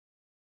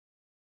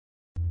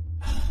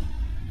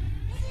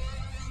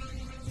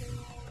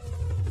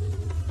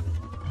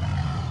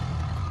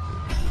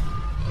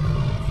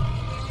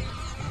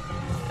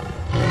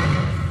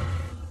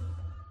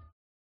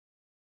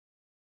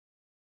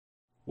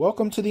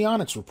Welcome to the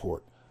Onyx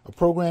Report, a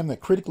program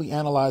that critically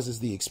analyzes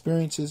the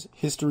experiences,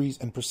 histories,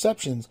 and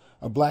perceptions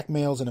of black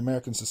males in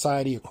American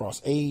society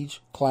across age,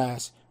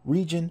 class,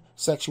 region,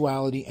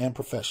 sexuality, and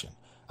profession.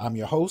 I'm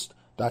your host,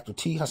 Dr.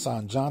 T.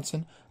 Hassan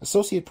Johnson,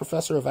 Associate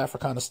Professor of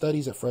Africana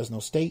Studies at Fresno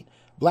State,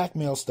 Black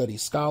Male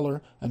Studies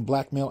Scholar, and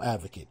Black Male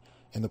Advocate.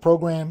 In the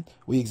program,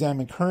 we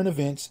examine current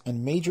events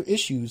and major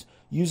issues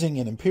using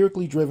an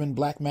empirically driven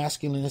black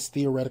masculinist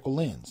theoretical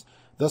lens,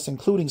 thus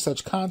including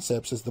such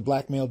concepts as the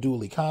black male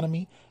dual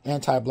economy,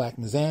 anti-black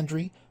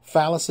misandry,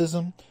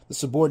 phallicism, the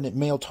subordinate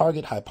male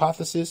target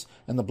hypothesis,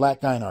 and the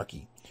black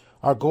dynarchy.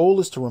 Our goal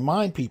is to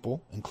remind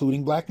people,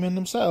 including black men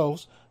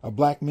themselves, of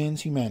black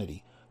men's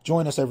humanity.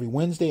 Join us every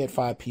Wednesday at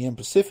 5 p.m.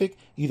 Pacific,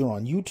 either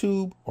on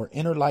YouTube or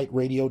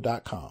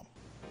innerlightradio.com.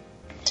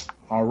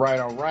 All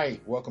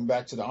right. Welcome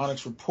back to the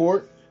Onyx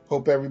Report.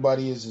 Hope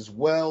everybody is as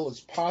well as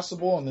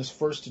possible on this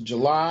 1st of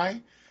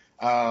July.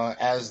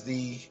 As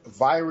the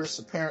virus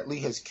apparently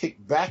has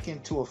kicked back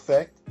into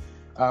effect,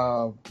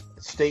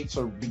 states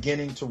are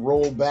beginning to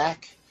roll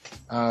back,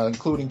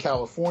 including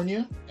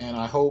California, and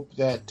I hope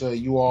that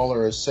you all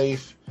are as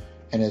safe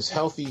and as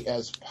healthy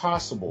as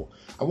possible.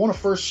 I want to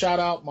first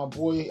shout out my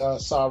boy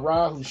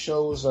Sarah, whose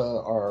shows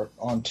are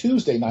on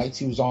Tuesday nights.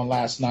 He was on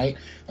last night.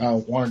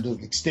 Wanted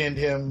to extend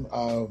him,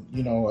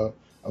 a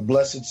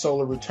blessed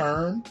solar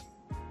return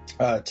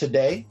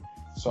today.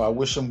 So I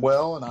wish him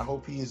well, and I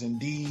hope he is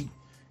indeed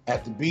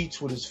at the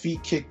beach with his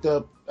feet kicked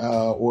up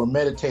or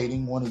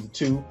meditating, one of the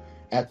two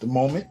at the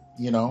moment,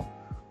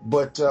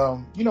 But,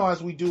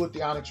 as we do at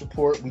the Onyx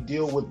Report, we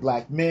deal with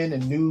black men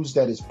and news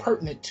that is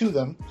pertinent to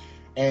them.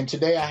 And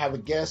today I have a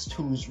guest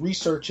whose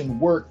research and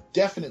work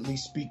definitely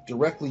speak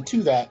directly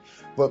to that,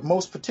 but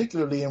most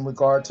particularly in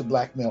regard to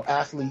black male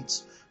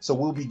athletes. So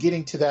we'll be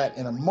getting to that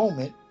in a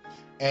moment.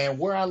 And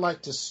where I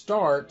like to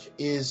start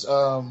is,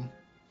 to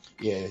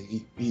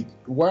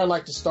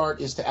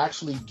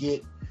actually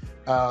get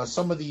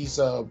some of these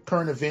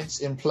current events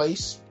in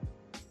place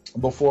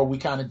before we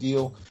kind of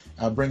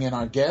bring in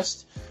our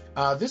guest.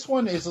 This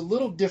one is a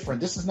little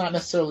different. This is not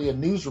necessarily a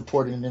news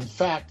report, and in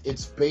fact,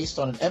 it's based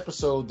on an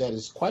episode that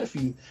is quite a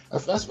few, I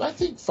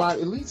think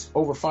at least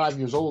over 5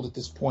 years old at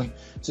this point.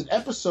 It's an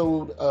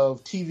episode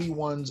of TV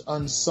One's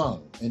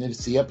Unsung, and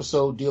it's the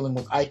episode dealing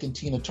with Ike and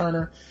Tina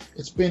Turner.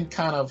 It's been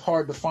kind of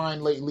hard to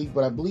find lately,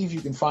 but I believe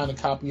you can find a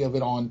copy of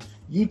it on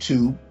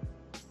YouTube.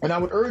 And I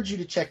would urge you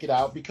to check it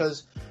out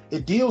because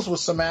it deals with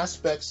some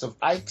aspects of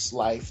Ike's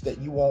life that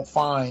you won't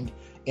find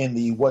in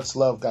the What's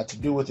Love Got to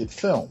Do With It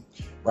film,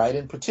 right?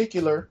 In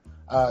particular,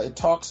 it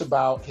talks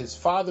about his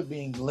father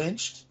being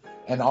lynched,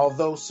 and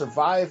although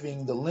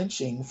surviving the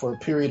lynching for a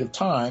period of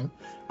time,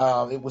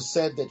 it was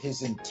said that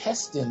his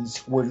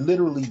intestines were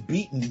literally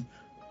beaten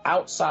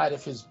outside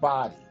of his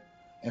body.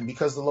 And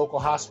because the local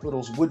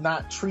hospitals would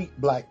not treat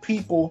black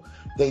people,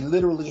 they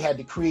literally had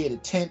to create a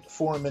tent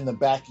for him in the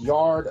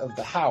backyard of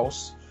the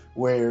house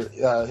where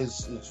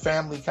his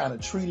family kind of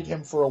treated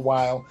him for a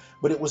while.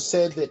 But it was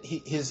said that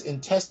his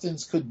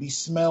intestines could be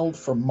smelled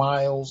for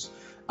miles.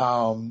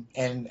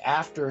 And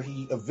after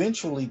he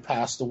eventually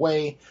passed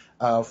away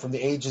from the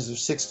ages of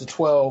 6 to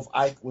 12,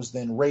 Ike was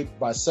then raped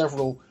by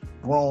several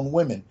grown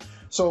women.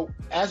 So,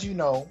 as you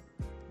know,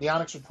 the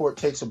Onyx Report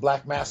takes a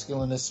black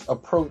masculinist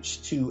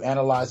approach to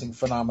analyzing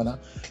phenomena.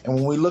 And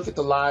when we look at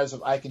the lives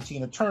of Ike and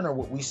Tina Turner,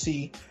 what we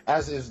see,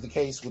 as is the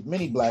case with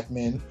many black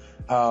men,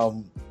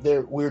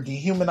 we're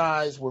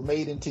dehumanized, we're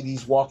made into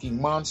these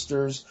walking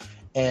monsters,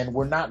 and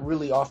we're not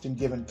really often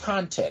given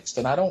context.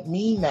 And I don't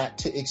mean that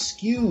to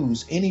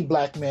excuse any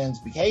black man's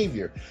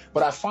behavior,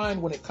 but I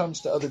find when it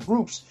comes to other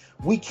groups,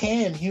 we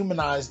can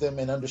humanize them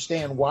and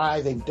understand why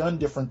they've done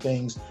different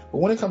things. But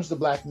when it comes to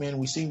black men,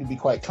 we seem to be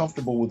quite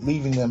comfortable with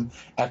leaving them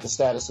at the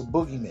status of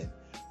boogeymen.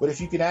 But if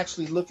you can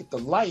actually look at the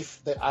life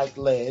that Ike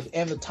led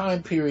and the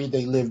time period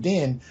they lived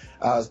in,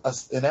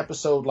 an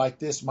episode like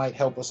this might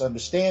help us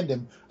understand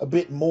him a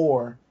bit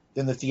more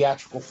than the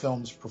theatrical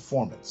film's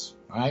performance.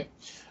 All right.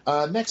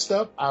 Next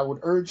up, I would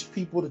urge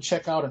people to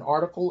check out an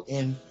article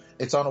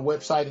it's on a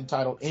website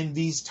entitled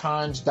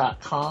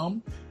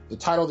InTheseTimes.com. The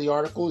title of the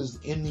article is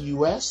 "In the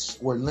U.S.,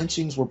 where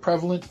lynchings were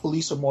prevalent,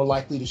 police are more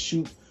likely to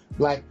shoot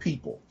black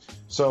people."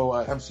 So,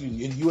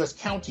 in U.S.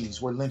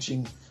 counties where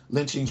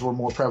lynchings were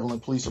more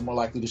prevalent, police are more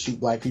likely to shoot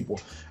black people.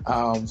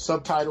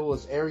 Subtitle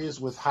is "Areas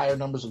with higher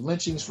numbers of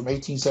lynchings from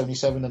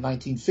 1877 to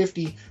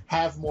 1950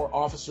 have more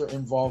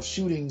officer-involved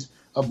shootings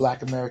of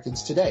black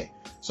Americans today."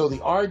 So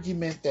the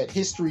argument that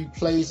history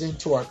plays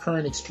into our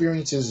current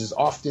experiences is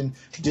often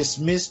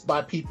dismissed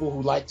by people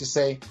who like to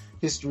say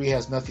history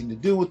has nothing to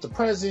do with the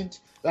present.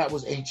 That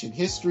was ancient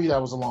history.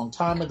 That was a long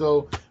time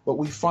ago. But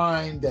we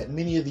find that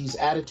many of these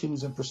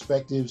attitudes and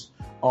perspectives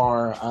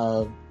are,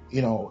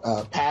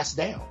 passed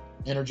down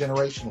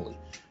intergenerationally,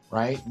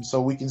 right? And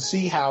so we can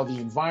see how the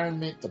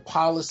environment, the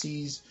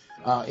policies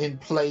in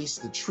place,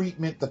 the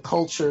treatment, the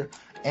culture,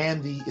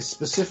 and the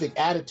specific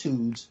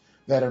attitudes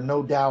that are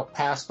no doubt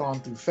passed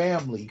on through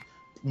family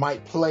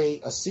might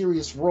play a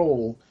serious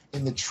role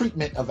in the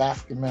treatment of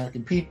African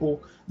American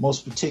people,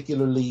 most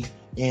particularly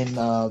in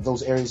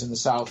those areas in the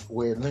South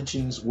where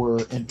lynchings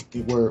were in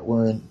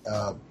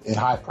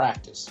high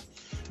practice.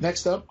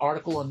 Next up,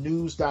 article on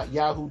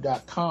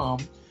news.yahoo.com.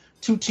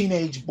 2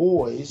 teenage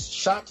boys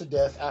shot to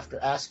death after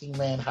asking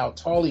man how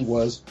tall he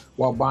was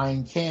while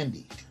buying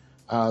candy.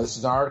 This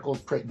is an article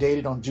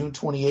dated on June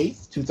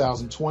 28th,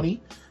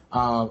 2020,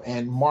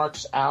 and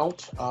marks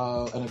out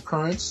an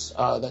occurrence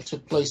that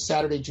took place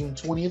Saturday, June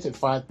 20th at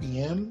 5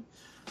 p.m.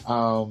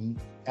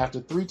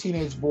 After 3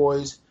 teenage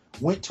boys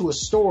went to a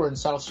store in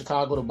South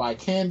Chicago to buy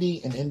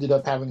candy and ended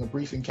up having a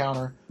brief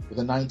encounter with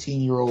a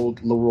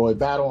 19-year-old Leroy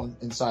Battle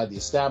inside the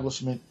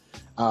establishment.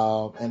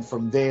 And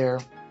from there,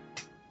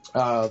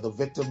 the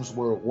victims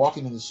were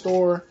walking in the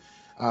store.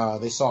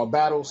 They saw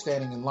Battle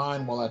standing in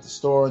line while at the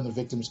store, and the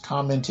victims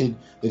commented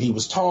that he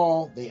was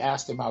tall. They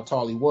asked him how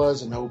tall he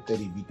was and hoped that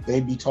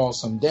they'd be tall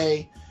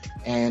someday.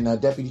 And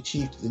Deputy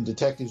Chief and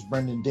Detectives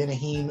Brendan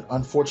Dennehy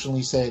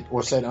unfortunately said,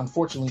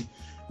 unfortunately,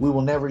 we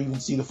will never even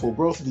see the full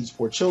growth of these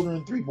poor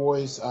children. 3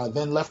 boys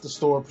then left the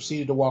store,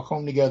 proceeded to walk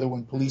home together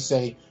when police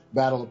say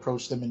Battle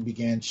approached them and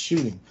began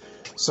shooting.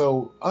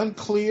 So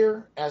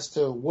unclear as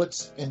to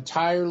what's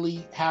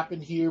entirely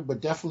happened here, but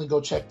definitely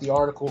go check the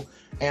article.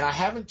 And I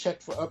haven't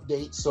checked for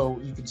updates, so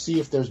you can see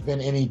if there's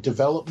been any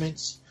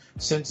developments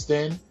since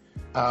then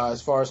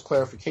as far as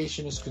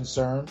clarification is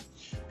concerned.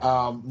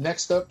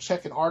 Next up,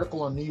 check an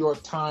article on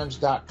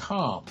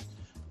NewYorkTimes.com.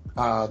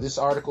 This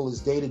article is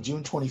dated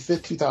June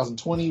 25th,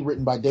 2020,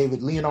 written by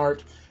David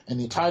Leonhardt, and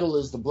the title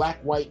is "The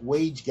Black-White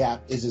Wage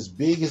Gap is as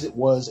Big as It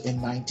Was in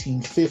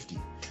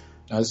 1950."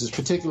 Now, this is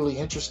particularly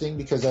interesting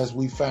because, as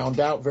we found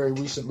out very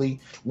recently,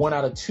 1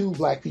 out of 2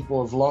 black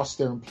people have lost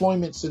their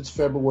employment since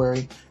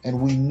February, and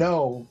we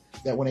know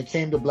that when it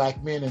came to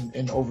black men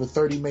in over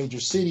 30 major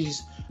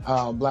cities,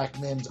 black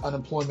men's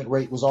unemployment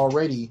rate was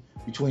already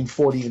between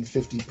 40 and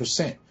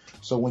 50%.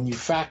 So when you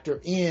factor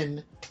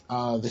in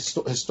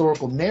the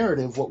historical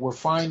narrative, what we're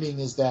finding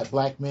is that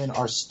black men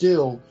are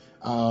still,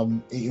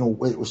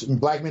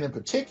 black men in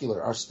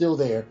particular are still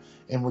there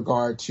in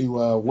regard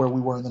to where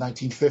we were in the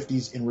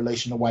 1950s in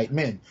relation to white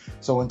men.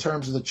 So in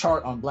terms of the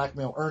chart on black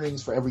male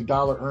earnings, for every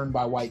dollar earned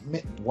by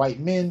white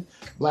men,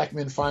 black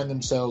men find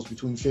themselves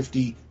between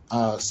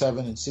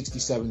 57 and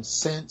 67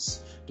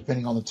 cents,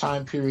 depending on the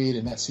time period,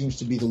 and that seems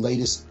to be the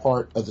latest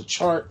part of the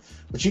chart.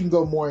 But you can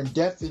go more in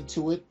depth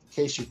into it in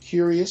case you're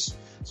curious,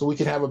 so we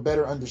can have a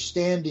better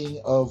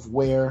understanding of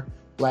where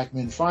black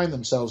men find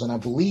themselves. And I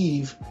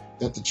believe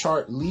that the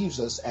chart leaves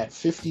us at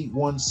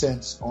 51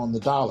 cents on the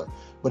dollar.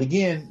 But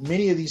again,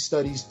 many of these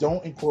studies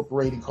don't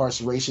incorporate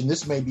incarceration.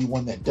 This may be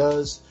one that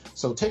does.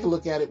 So take a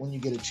look at it when you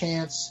get a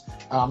chance.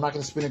 I'm not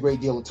going to spend a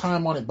great deal of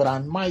time on it, but I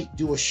might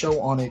do a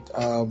show on it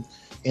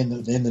in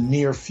the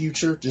near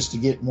future just to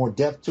get more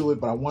depth to it.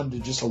 But I wanted to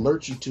just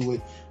alert you to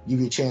it,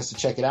 give you a chance to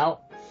check it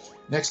out.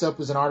 Next up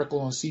is an article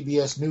on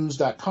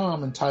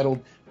CBSNews.com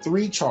entitled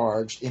 3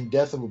 Charged in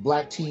Death of a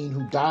Black Teen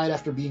Who Died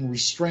After Being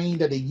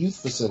Restrained at a Youth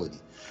Facility.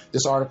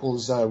 This article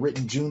is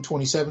written June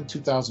 27,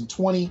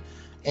 2020,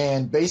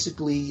 and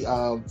basically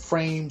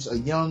frames a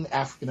young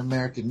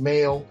African-American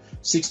male,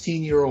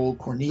 16-year-old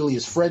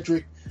Cornelius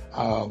Frederick,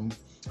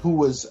 who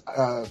was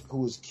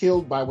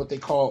killed by what they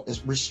call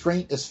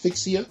restraint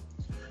asphyxia.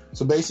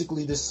 So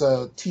basically this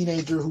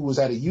teenager who was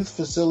at a youth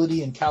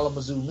facility in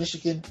Kalamazoo,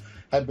 Michigan,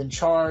 had been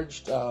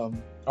charged,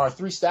 or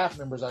 3 staff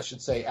members, I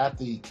should say, at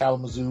the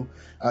Kalamazoo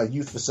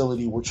youth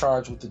facility were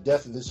charged with the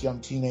death of this young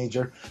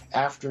teenager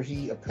after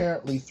he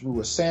apparently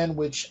threw a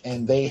sandwich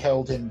and they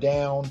held him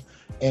down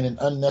in an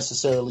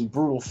unnecessarily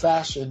brutal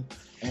fashion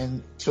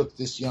and took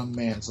this young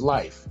man's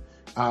life.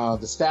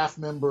 The staff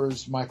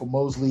members, Michael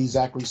Mosley,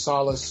 Zachary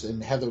Salas,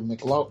 and Heather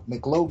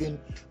McLogan,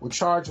 were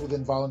charged with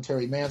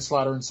involuntary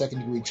manslaughter and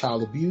second-degree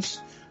child abuse.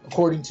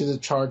 According to the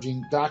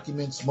charging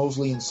documents,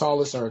 Mosley and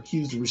Salas are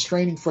accused of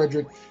restraining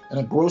Frederick in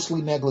a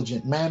grossly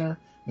negligent manner.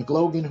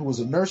 McLogan, who was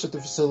a nurse at the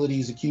facility,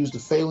 is accused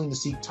of failing to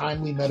seek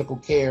timely medical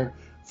care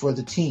for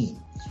the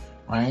teen.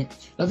 Right?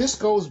 Now, this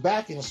goes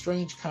back in a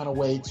strange kind of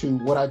way to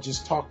what I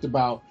just talked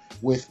about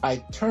with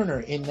Ike Turner,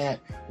 in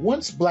that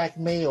once black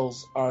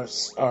males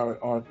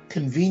are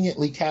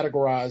conveniently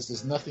categorized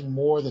as nothing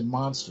more than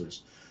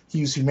monsters,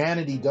 whose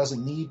humanity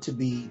doesn't need to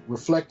be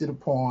reflected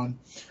upon,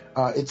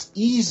 it's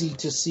easy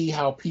to see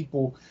how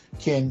people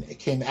can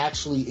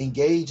actually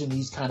engage in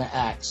these kind of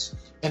acts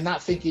and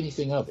not think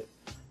anything of it.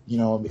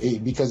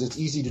 Because it's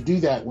easy to do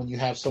that when you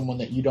have someone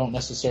that you don't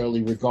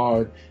necessarily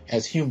regard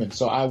as human.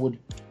 So I would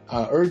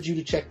urge you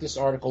to check this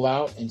article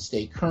out and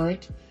stay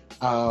current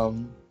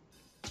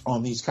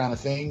on these kind of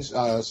things,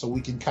 so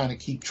we can kind of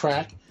keep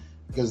track,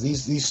 because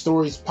these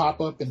stories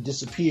pop up and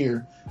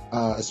disappear,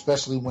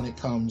 especially when it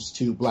comes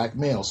to black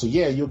males. So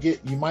yeah,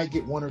 you might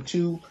get 1 or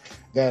 2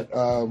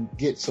 that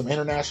get some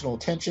international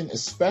attention,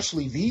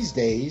 especially these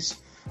days,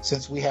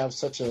 since we have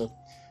such a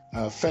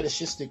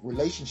fetishistic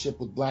relationship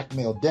with black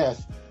male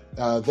death.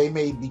 They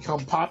may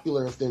become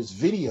popular if there's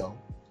video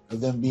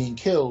of them being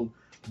killed,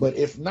 but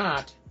if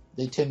not,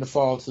 they tend to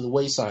fall to the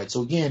wayside.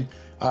 So again,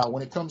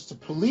 When it comes to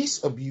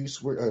police abuse,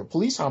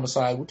 police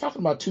homicide, we're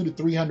talking about 200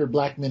 to 300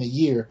 black men a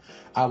year.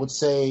 I would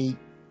say,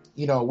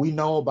 we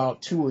know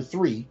about 2 or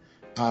 3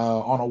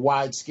 on a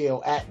wide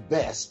scale at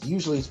best.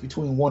 Usually it's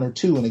between 1 or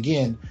 2. And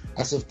again,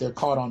 that's if they're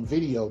caught on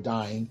video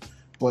dying.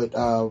 But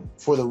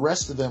for the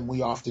rest of them,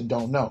 we often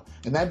don't know.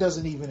 And that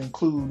doesn't even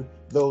include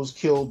those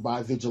killed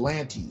by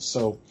vigilantes.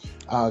 So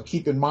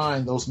keep in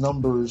mind those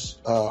numbers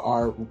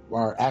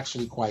are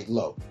actually quite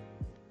low.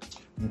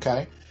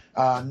 Okay.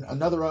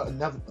 Another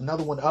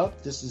one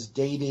up. This is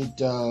dated,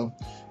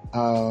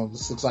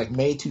 this looks like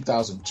May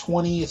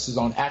 2020. This is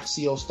on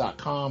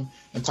Axios.com,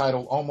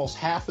 entitled "Almost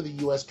Half of the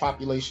U.S.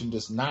 Population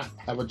Does Not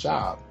Have a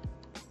Job."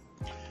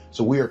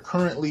 So we are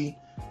currently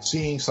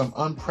seeing some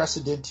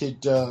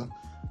unprecedented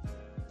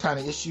kind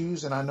of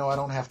issues, and I know I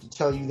don't have to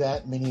tell you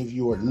that. Many of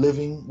you are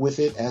living with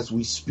it as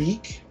we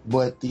speak,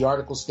 but the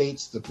article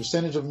states the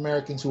percentage of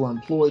Americans who are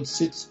employed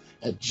sits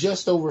at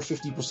just over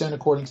 50%,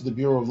 according to the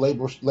Bureau of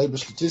Labor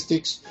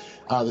Statistics.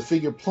 The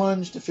figure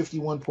plunged to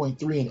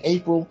 51.3 in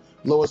April,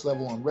 lowest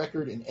level on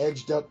record, and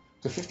edged up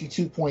to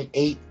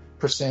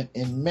 52.8%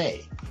 in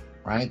May.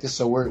 Right,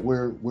 so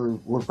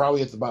we're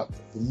probably at about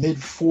the mid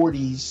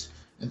 40s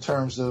in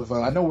terms of.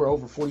 I know we're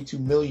over 42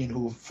 million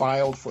who have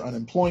filed for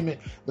unemployment,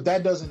 but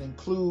that doesn't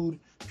include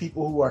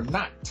people who are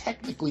not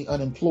technically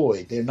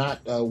unemployed. They're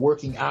not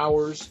working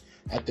hours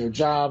at their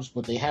jobs,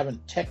 but they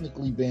haven't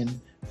technically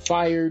been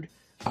fired.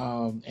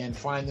 And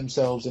find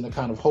themselves in a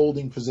kind of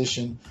holding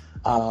position.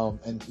 So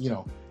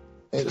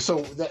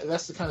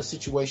that's the kind of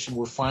situation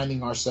we're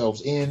finding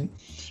ourselves in.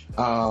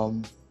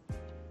 And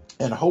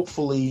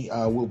hopefully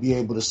we'll be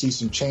able to see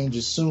some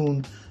changes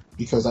soon,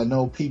 because I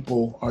know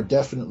people are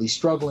definitely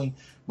struggling.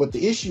 But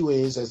the issue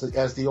is,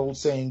 as the old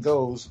saying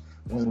goes,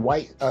 when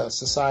white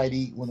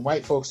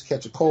folks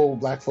catch a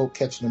cold, black folk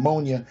catch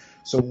pneumonia.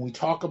 So when we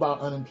talk about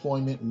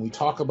unemployment, when we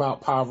talk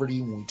about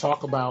poverty, when we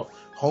talk about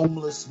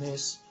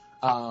homelessness,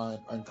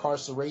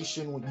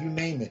 incarceration, you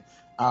name it,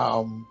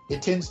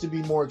 it tends to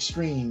be more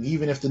extreme,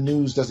 even if the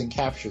news doesn't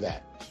capture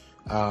that.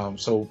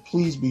 So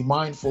please be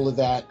mindful of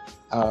that,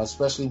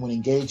 especially when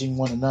engaging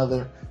one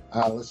another.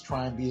 Let's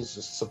try and be as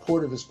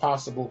supportive as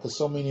possible, because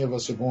so many of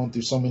us are going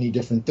through so many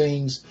different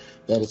things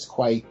that it's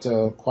quite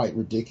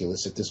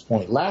ridiculous at this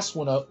point. Last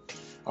one up,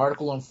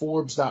 article on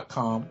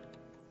Forbes.com,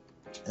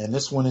 and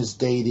this one is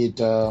dated,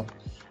 I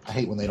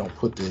hate when they don't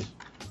put the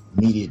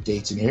immediate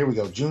dates in here. Here we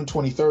go, June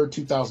 23rd,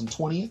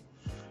 2020.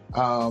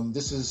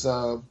 This is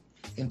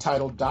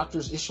entitled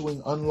 "Doctors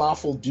Issuing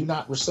Unlawful Do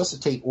Not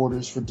Resuscitate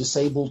Orders for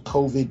Disabled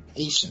COVID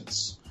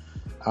Patients."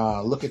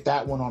 Look at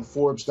that one on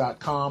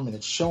Forbes.com, and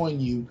it's showing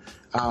you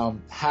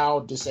how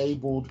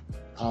disabled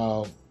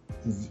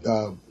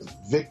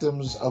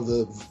victims of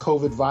the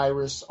COVID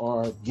virus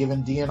are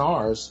given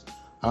DNRs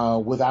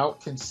without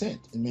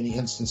consent in many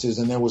instances.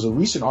 And there was a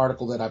recent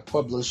article that I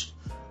published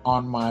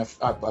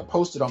I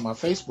posted on my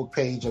Facebook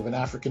page of an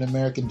African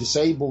American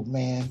disabled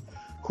man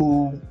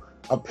who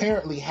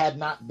apparently had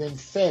not been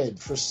fed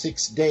for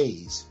 6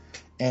 days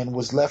and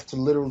was left to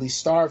literally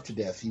starve to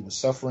death. He was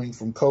suffering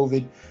from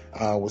COVID,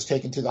 was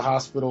taken to the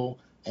hospital,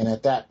 and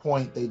at that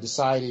point they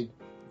decided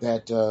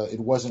that it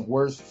wasn't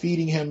worth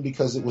feeding him,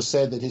 because it was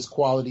said that his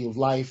quality of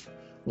life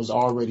was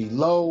already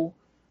low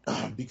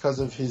because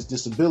of his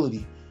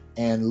disability,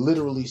 and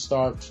literally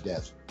starved to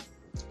death.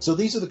 So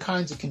these are the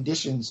kinds of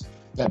conditions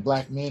that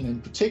black men in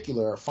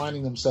particular are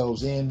finding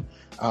themselves in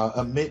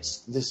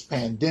amidst this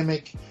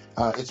pandemic.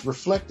 It's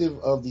reflective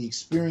of the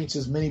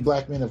experiences many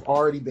black men have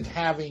already been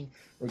having,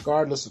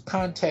 regardless of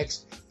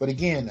context. But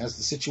again, as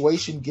the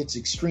situation gets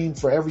extreme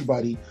for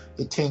everybody,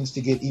 it tends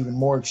to get even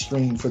more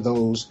extreme for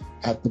those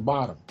at the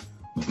bottom.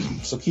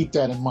 So keep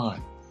that in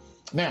mind.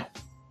 Now,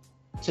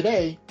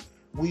 today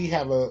we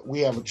have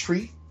a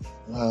treat.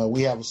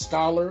 We have a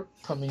scholar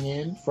coming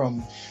in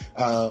from,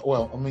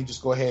 let me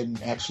just go ahead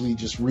and actually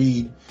just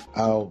read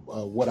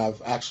what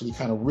I've actually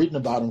kind of written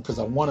about him, because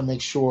I want to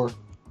make sure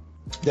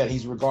that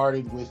he's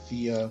regarded with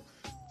the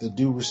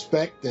due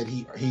respect that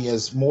he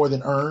has more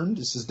than earned.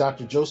 This is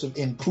Dr. Joseph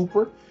N.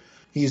 Cooper.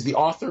 He is the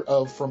author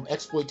of From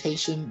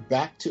Exploitation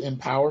Back to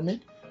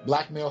Empowerment,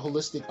 Black Male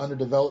Holistic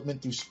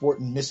Underdevelopment Through Sport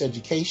and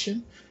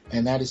Miseducation,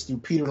 and that is through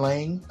Peter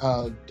Lang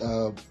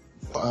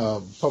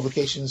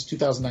Publications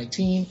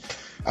 2019.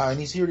 And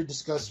he's here to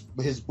discuss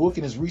his book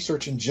and his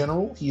research in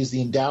general. He is the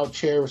endowed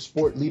chair of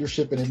sport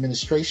leadership and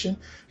administration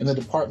in the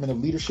Department of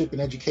Leadership and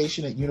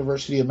Education at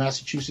University of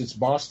Massachusetts,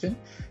 Boston.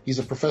 He's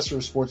a professor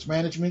of sports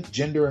management,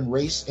 gender and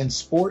race in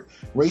sport,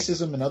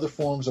 racism and other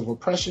forms of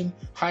oppression,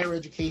 higher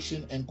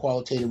education, and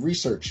qualitative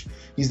research.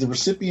 He's the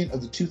recipient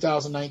of the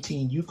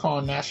 2019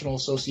 Yukon National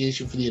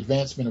Association for the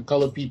Advancement of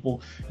Colored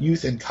People,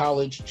 Youth and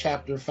College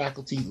Chapter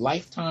Faculty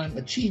Lifetime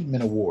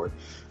Achievement Award.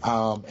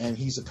 And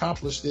he's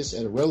accomplished this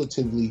at a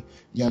relatively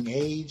young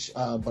age,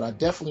 but I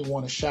definitely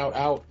want to shout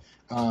out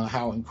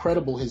how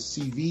incredible his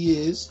CV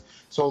is.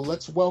 So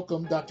let's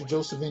welcome Dr.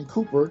 Joseph N.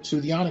 Cooper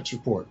to the Onyx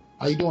Report.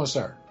 How you doing,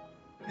 sir?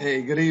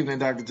 Hey, good evening,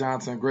 Dr.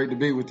 Johnson. Great to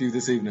be with you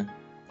this evening.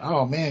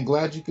 Oh, man,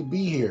 glad you could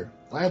be here.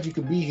 Glad you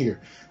could be here.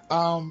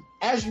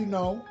 As you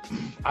know,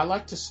 I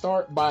like to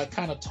start by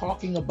kind of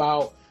talking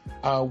about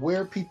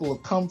where people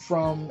have come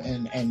from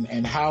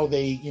and how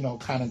they, you know,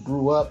 kind of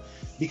grew up,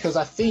 because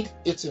I think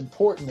it's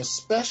important,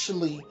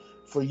 especially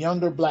for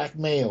younger black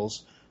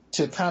males,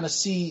 to kind of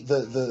see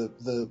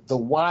the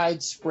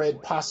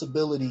widespread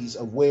possibilities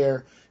of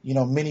where, you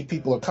know, many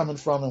people are coming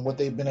from and what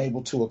they've been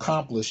able to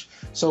accomplish.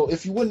 So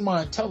if you wouldn't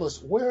mind, tell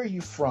us, where are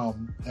you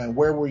from and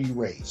where were you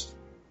raised?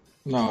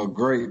 No,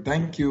 great.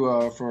 Thank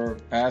you for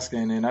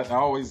asking. And I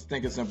always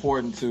think it's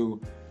important to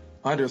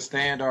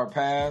understand our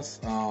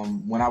past.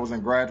 When I was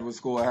in graduate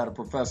school, I had a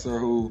professor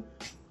who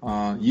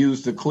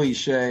used the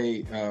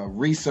cliche,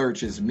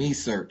 research is me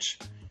search.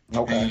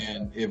 Okay.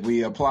 And if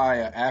we apply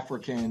an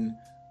African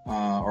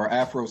or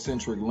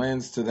Afrocentric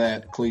lens to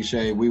that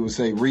cliche, we would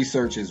say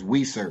research is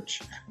we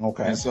search.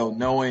 Okay. And so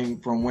knowing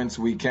from whence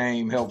we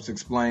came helps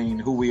explain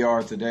who we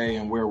are today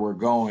and where we're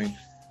going.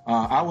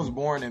 I was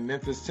born in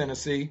Memphis,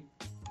 Tennessee.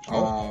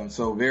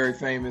 So very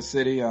famous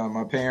city.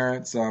 My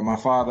parents, my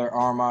father,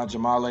 Armand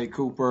Jamale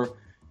Cooper,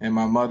 and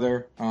my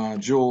mother,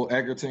 Jewel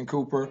Egerton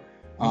Cooper.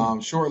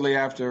 Shortly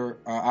after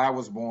I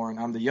was born,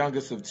 I'm the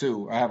youngest of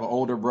two. I have an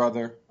older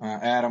brother,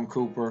 Adam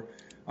Cooper.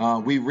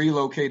 We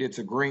relocated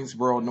to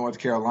Greensboro, North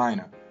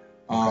Carolina.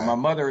 My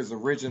mother is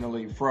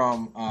originally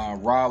from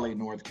Raleigh,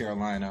 North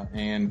Carolina.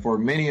 And for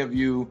many of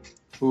you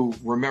who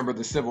remember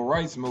the civil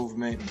rights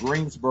movement,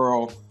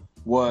 Greensboro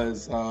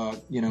was,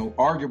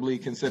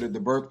 arguably considered the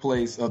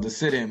birthplace of the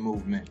sit-in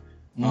movement.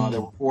 There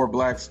were 4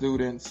 black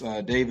students,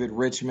 David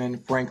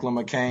Richmond, Franklin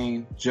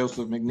McCain,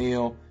 Joseph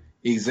McNeil,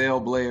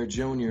 Ezell Blair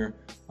Jr.,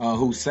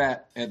 who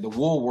sat at the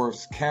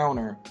Woolworths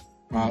counter.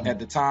 At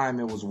the time,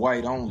 it was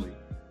white only.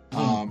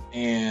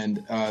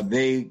 And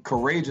they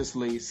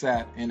courageously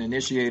sat and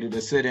initiated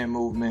a sit-in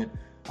movement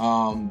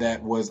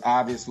that was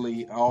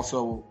obviously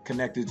also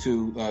connected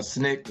to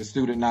SNCC, the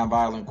Student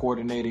Nonviolent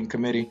Coordinating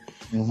Committee,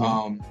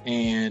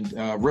 and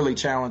really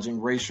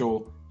challenging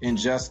racial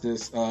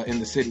injustice in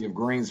the city of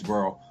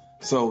Greensboro.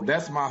 So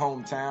that's my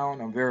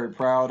hometown. I'm very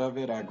proud of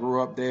it. I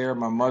grew up there.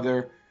 My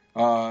mother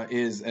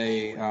is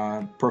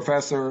a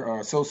professor or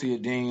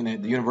associate dean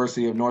at the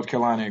University of North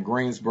Carolina at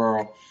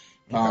Greensboro.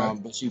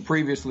 But she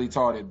previously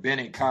taught at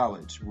Bennett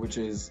College, which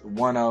is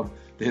one of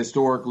the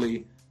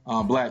historically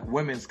black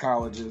women's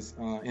colleges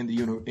in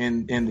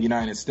the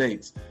United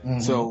States.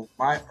 So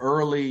my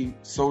early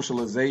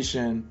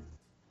socialization,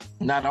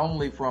 not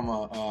only from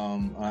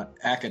a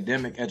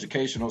academic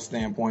educational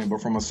standpoint,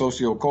 but from a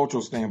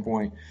sociocultural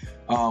standpoint,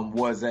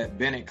 was at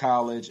Bennett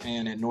College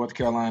and at North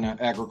Carolina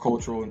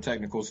Agricultural and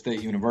Technical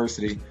State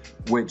University,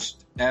 which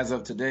as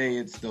of today,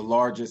 it's the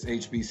largest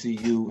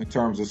HBCU in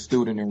terms of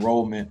student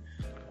enrollment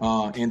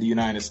in the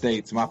United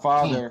States. My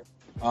father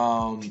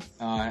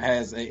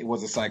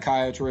was a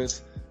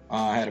psychiatrist,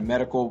 had a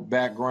medical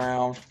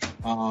background,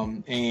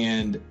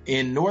 and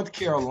in North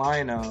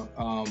Carolina,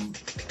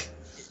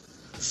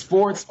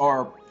 sports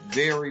are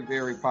very,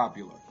 very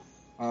popular.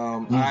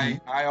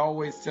 I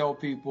always tell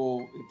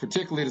people,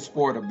 particularly the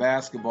sport of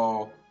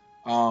basketball,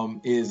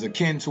 is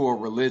akin to a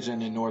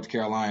religion in North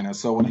Carolina.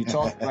 So when you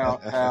talk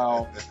about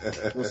how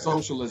the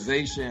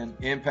socialization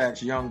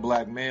impacts young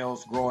black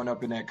males growing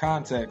up in that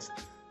context,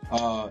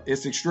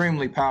 it's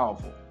extremely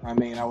powerful. I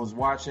mean, I was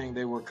watching,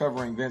 they were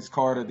covering Vince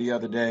Carter the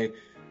other day,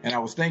 and I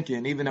was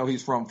thinking, even though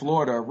he's from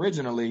Florida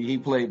originally, he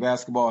played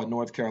basketball at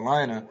North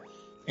Carolina.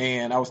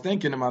 And I was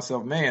thinking to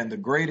myself, man, the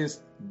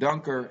greatest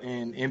dunker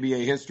in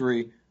NBA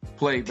history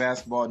played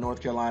basketball at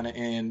North Carolina,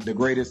 and the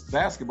greatest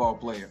basketball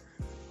player,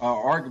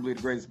 arguably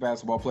the greatest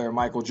basketball player,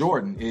 Michael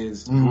Jordan,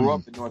 grew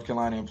up in North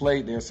Carolina and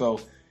played there. So,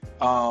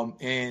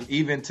 and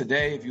even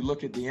today, if you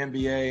look at the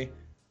NBA,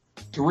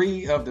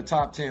 3 of the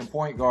top 10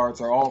 point guards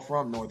are all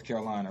from North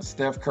Carolina: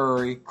 Steph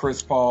Curry,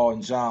 Chris Paul,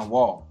 and John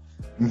Wall.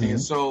 And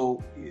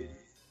so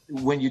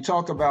when you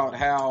talk about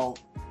how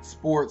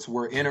sports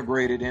were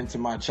integrated into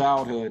my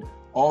childhood,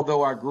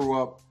 although I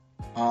grew up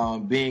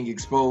being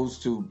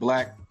exposed to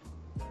black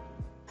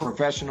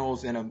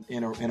professionals in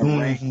a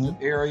range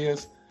of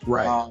areas,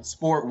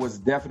 sport was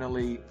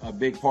definitely a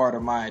big part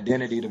of my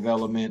identity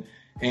development.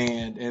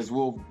 And as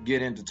we'll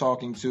get into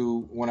talking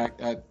to when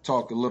I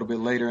talk a little bit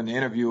later in the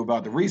interview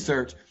about the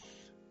research,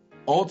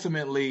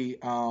 ultimately,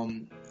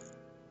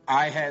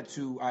 I had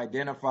to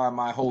identify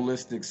my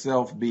holistic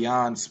self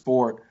beyond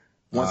sport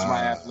once my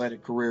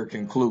athletic career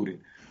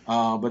concluded.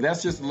 But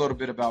that's just a little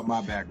bit about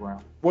my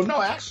background. Well,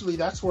 no, actually,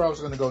 that's where I was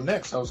going to go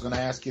next. I was going to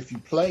ask if you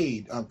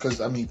played, because,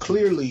 I mean,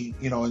 clearly,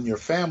 you know, in your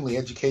family,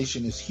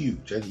 education is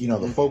huge. You know,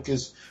 the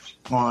focus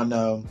on,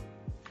 a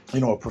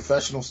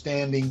professional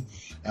standing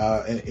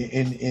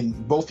in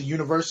both the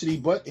university,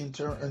 but in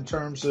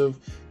terms of,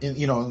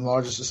 in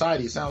larger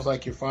society. It sounds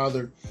like your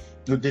father,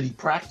 did he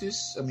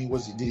practice? I mean,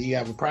 did he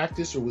have a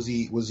practice, or was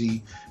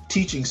he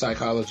teaching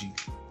psychology?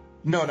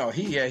 No,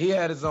 he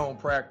had his own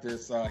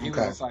practice. He was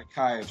a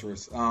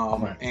psychiatrist.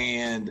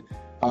 And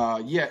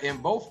in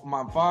both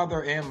my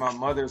father and my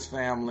mother's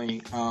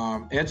family,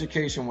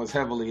 education was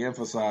heavily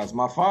emphasized.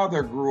 My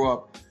father grew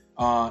up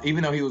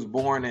even though he was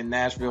born in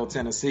Nashville,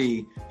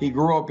 Tennessee, he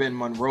grew up in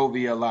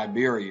Monrovia,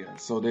 Liberia.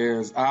 So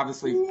there's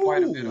obviously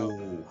quite a bit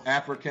of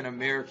African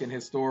American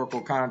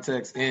historical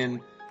context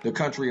in the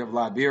country of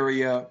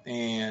Liberia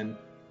and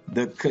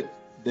the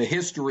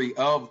history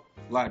of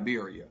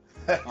Liberia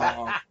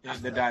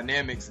and the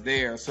dynamics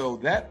there. So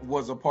that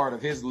was a part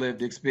of his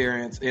lived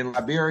experience in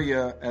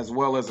Liberia as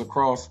well as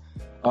across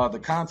the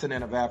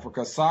continent of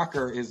Africa.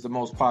 Soccer is the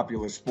most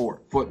popular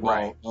sport,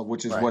 football,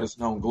 which is what is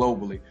known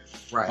globally.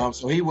 Right.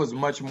 So he was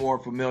much more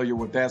familiar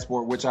with that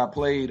sport, which I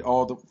played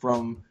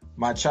from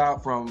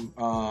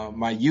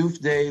my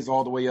youth days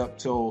all the way up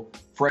till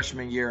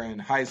freshman year in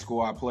high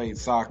school. I played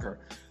soccer.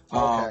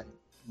 Okay.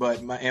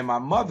 But my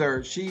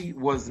mother, she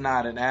was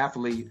not an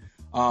athlete,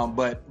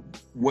 but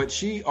what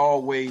she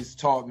always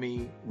taught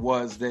me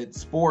was that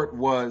sport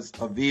was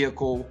a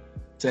vehicle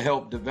to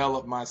help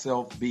develop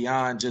myself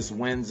beyond just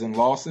wins and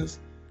losses.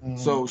 Mm-hmm.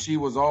 So she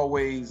was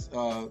always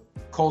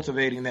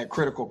cultivating that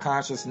critical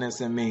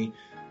consciousness in me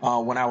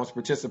when I was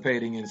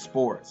participating in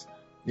sports,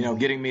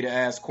 getting me to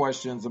ask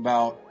questions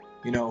about,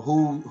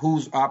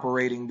 who's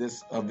operating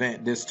this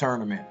event, this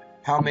tournament,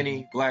 how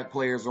many black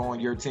players are on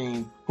your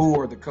team, who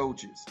are the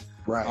coaches,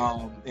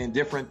 and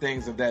different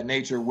things of that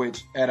nature,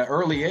 which at an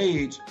early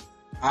age,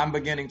 I'm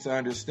beginning to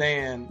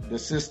understand the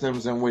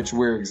systems in which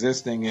we're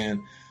existing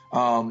in.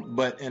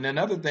 And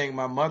another thing,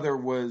 my mother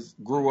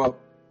grew up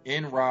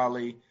in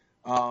Raleigh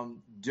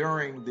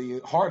during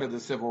the heart of the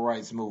civil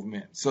rights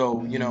movement. So,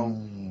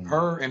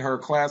 her and her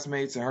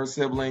classmates and her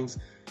siblings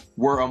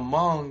were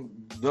among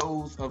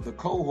those of the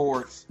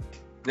cohorts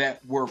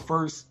that were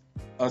first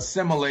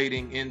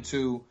assimilating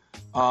into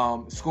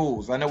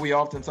schools. I know we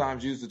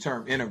oftentimes use the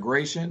term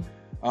integration,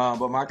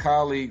 but my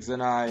colleagues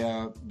and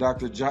I,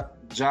 Dr.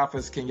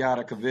 Japhas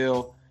Kenyatta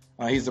Cavill,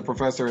 he's a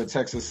professor at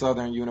Texas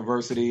Southern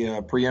University,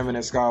 a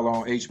preeminent scholar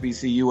on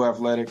HBCU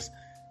athletics.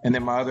 And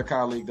then my other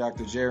colleague,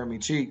 Dr. Jeremy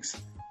Cheeks,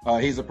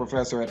 he's a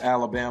professor at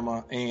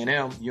Alabama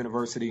A&M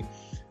University.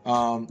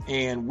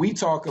 And we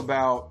talk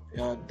about,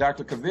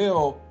 Dr.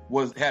 Cavill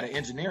had an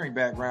engineering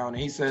background.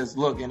 And he says,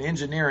 look, in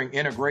engineering,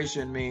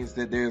 integration means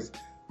that there's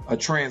a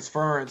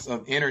transference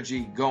of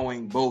energy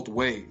going both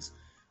ways.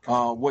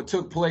 What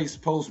took place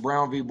post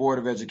Brown v. Board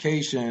of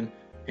Education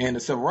and the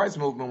civil rights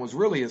movement was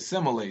really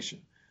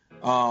assimilation.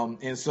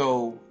 And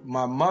so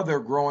my mother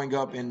growing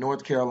up in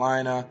North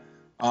Carolina,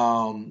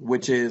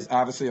 which is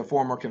obviously a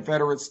former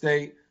Confederate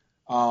state,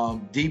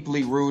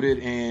 deeply rooted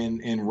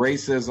in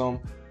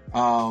racism,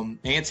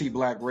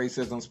 anti-black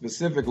racism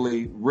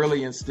specifically,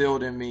 really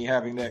instilled in me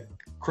having that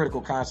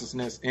critical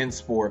consciousness in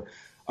sport.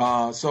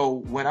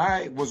 So when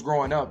I was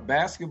growing up,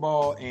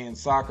 basketball and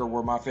soccer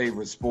were my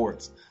favorite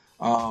sports.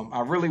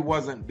 I really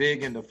wasn't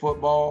big into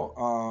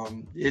football.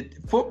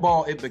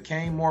 It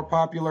became more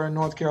popular in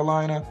North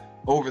Carolina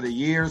over the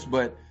years,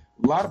 but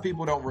a lot of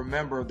people don't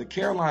remember the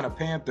Carolina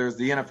Panthers,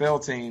 the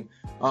NFL team.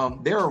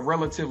 They're a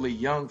relatively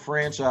young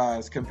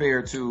franchise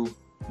compared to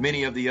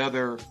many of the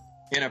other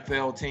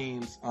NFL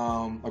teams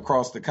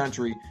across the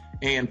country.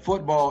 And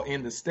football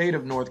in the state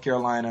of North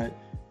Carolina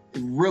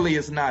really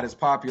is not as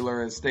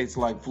popular as states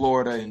like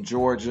Florida and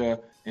Georgia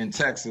and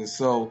Texas.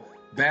 So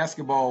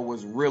basketball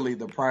was really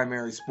the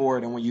primary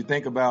sport. And when you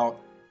think about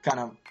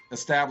kind of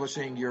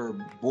establishing your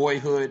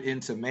boyhood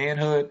into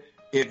manhood,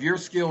 if you're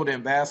skilled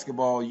in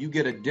basketball, you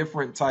get a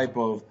different type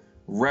of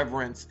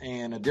reverence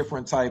and a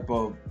different type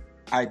of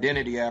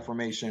identity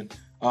affirmation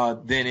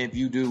than if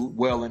you do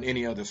well in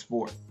any other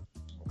sport.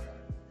 Okay.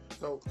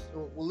 So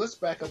let's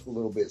back up a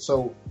little bit.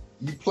 So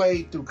you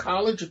played through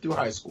college or through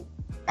high school?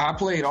 I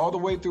played all the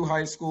way through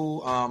high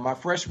school. My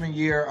freshman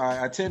year,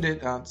 I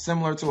attended,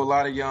 similar to a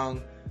lot of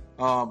young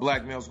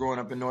black males growing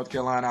up in North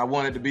Carolina, I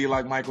wanted to be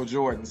like Michael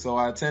Jordan. So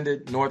I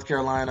attended North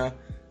Carolina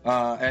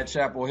at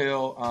Chapel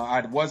Hill.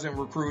 I wasn't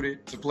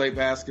recruited to play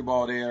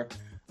basketball there.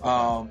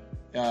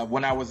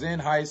 When I was in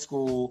high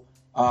school,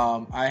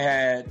 I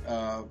had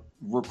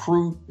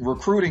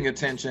recruiting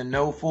attention,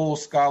 no full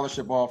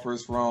scholarship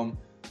offers from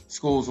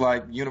schools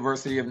like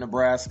University of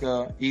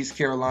Nebraska, East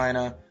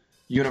Carolina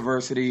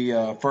University,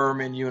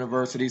 Furman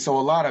University. So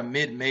a lot of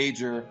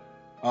mid-major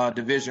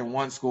Division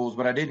I schools,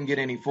 but I didn't get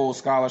any full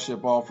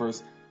scholarship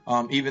offers,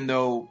 even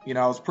though,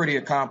 I was pretty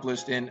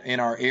accomplished in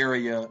our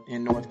area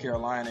in North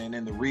Carolina and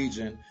in the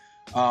region.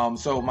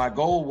 So my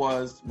goal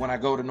was, when I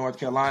go to North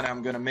Carolina,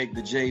 I'm going to make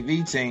the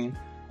JV team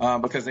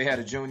because they had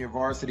a junior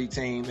varsity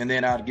team, and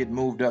then I'd get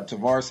moved up to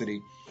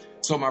varsity.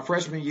 So my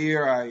freshman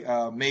year,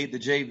 I made the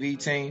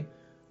JV team.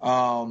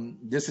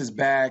 This is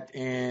back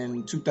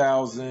in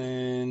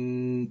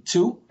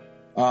 2002,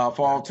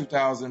 fall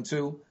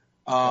 2002.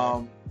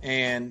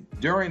 And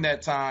during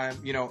that time,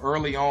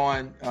 early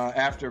on,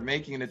 after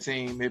making the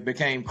team, it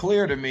became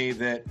clear to me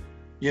that,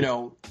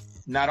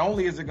 not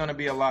only is it going to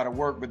be a lot of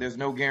work, but there's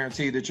no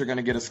guarantee that you're going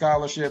to get a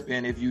scholarship.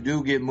 And if you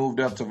do get moved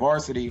up to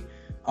varsity,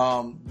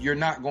 you're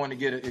not going to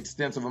get an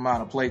extensive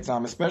amount of play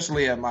time,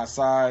 especially at my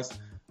size.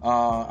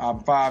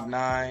 I'm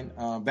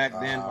 5'9". Back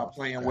then, my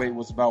playing weight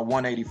was about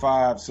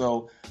 185.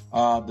 So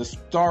the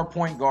star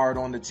point guard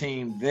on the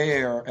team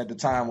there at the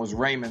time was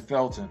Raymond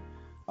Felton.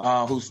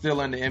 who's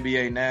still in the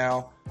NBA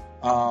now.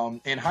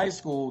 In high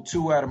school,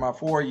 2 out of my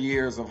 4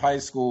 years of high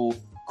school,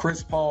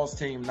 Chris Paul's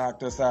team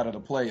knocked us out of the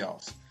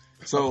playoffs.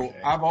 So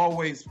okay. I've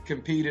always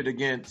competed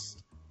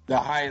against the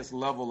highest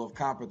level of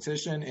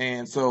competition.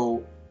 And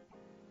so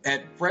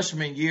at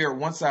freshman year,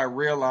 once I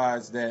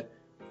realized that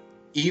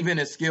even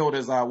as skilled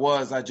as I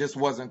was, I just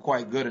wasn't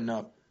quite good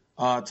enough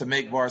to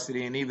make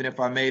varsity. And even if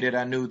I made it,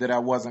 I knew that I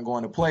wasn't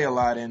going to play a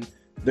lot. And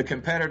the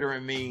competitor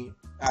in me,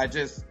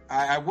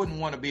 I wouldn't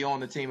want to be on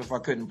the team if I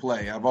couldn't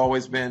play. I've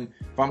always been,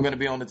 if I'm going to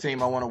be on the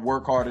team, I want to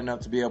work hard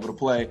enough to be able to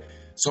play.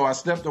 So I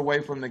stepped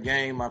away from the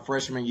game my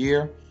freshman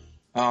year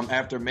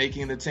after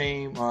making the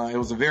team. It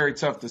was a very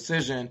tough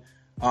decision.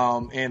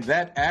 And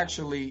that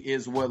actually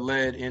is what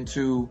led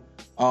into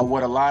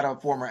what a lot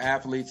of former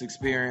athletes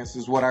experience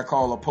is what I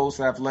call a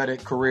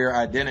post-athletic career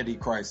identity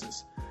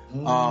crisis.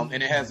 And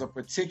it has a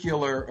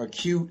particular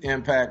acute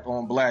impact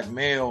on Black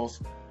males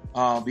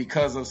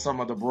because of some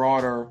of the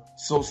broader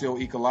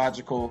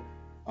socio-ecological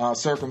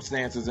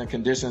circumstances and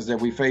conditions that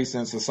we face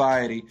in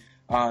society.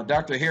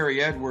 Dr.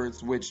 Harry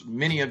Edwards, which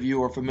many of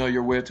you are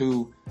familiar with,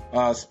 who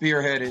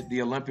spearheaded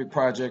the Olympic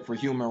Project for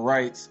Human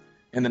Rights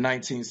in the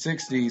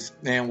 1960s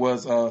and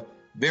was a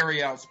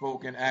very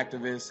outspoken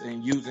activist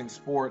in using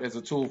sport as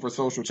a tool for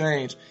social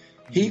change.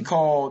 He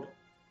called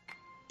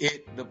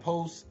it the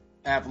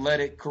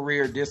post-athletic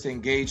career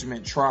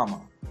disengagement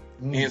trauma.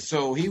 And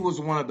so he was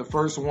one of the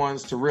first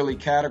ones to really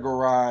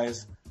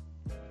categorize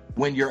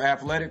when your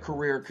athletic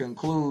career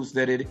concludes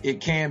that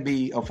it can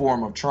be a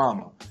form of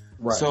trauma.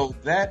 Right. So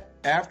that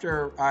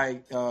after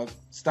I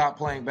stopped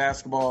playing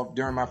basketball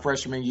during my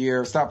freshman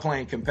year, stopped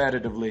playing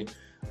competitively,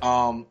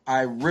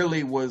 I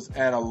really was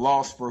at a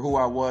loss for who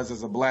I was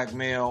as a Black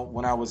male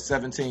when I was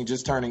 17,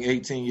 just turning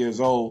 18 years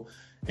old.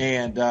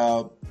 And,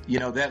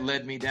 that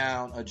led me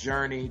down a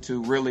journey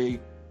to really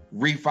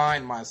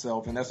refine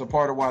myself. And that's a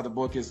part of why the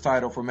book is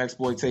titled From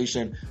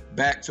Exploitation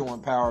Back to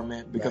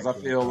Empowerment, because I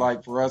feel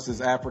like for us as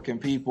African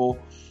people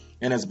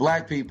and as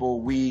Black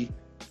people, we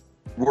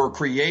were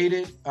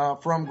created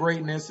from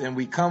greatness and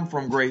we come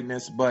from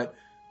greatness. But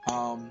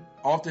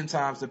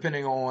oftentimes,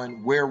 depending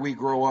on where we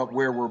grow up,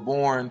 where we're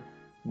born,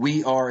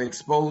 we are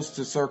exposed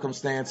to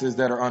circumstances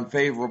that are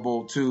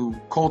unfavorable to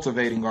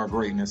cultivating our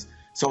greatness.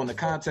 So in the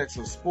context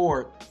of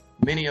sport,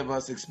 many of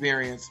us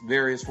experience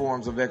various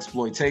forms of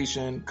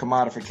exploitation,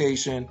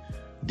 commodification,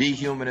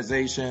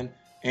 dehumanization,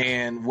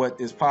 and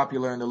what is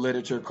popular in the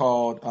literature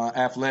called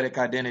athletic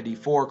identity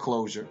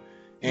foreclosure.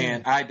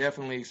 And I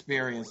definitely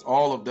experienced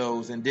all of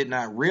those and did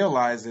not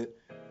realize it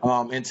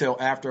until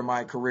after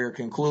my career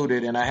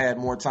concluded and I had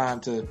more time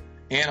to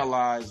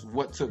analyze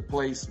what took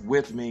place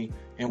with me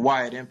and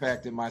why it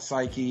impacted my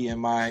psyche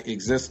and my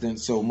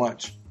existence so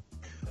much.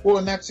 Well,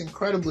 and that's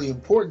incredibly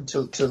important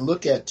to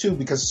look at too,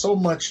 because so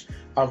much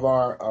of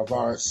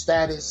our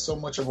status, so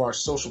much of our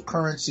social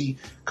currency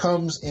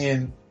comes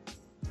in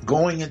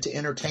going into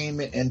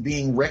entertainment and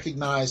being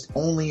recognized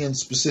only in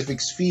specific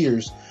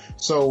spheres.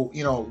 So,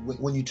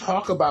 when you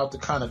talk about the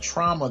kind of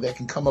trauma that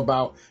can come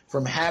about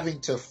from having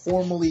to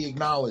formally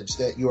acknowledge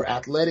that your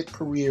athletic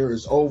career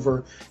is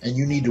over and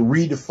you need to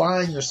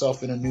redefine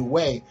yourself in a new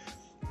way,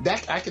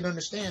 that I can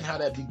understand how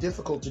that'd be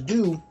difficult to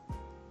do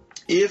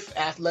if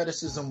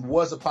athleticism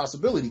was a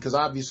possibility, because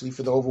obviously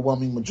for the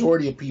overwhelming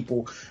majority of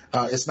people,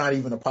 it's not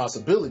even a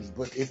possibility.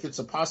 But if it's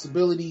a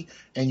possibility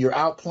and you're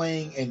out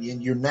playing and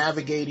you're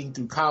navigating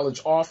through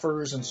college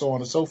offers and so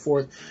on and so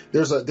forth,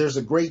 there's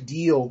a great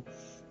deal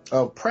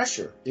of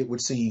pressure, it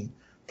would seem,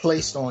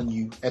 placed on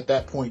you at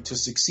that point to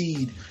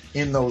succeed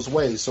in those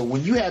ways. So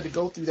when you had to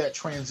go through that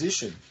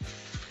transition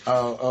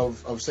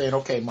of saying,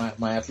 okay,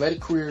 my athletic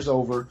career is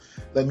over,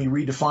 let me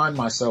redefine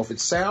myself,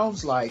 it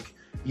sounds like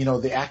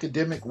the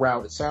academic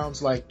route, it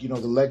sounds like, the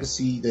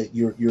legacy that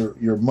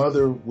your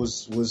mother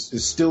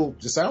is still,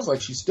 it sounds like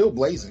she's still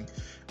blazing.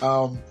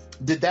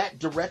 Did that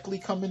directly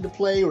come into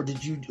play, or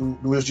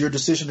was your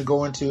decision to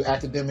go into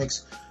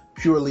academics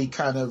purely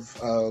kind of,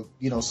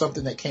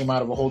 something that came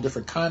out of a whole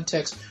different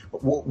context?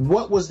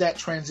 What was that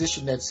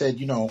transition that said,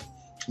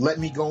 let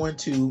me go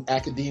into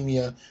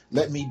academia,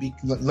 let me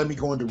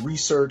go into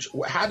research?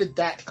 How did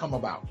that come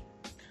about?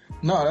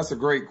 No, that's a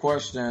great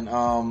question.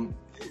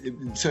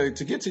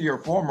 To get to your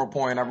former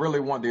point, I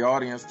really want the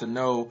audience to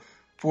know,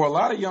 for a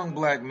lot of young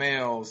Black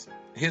males,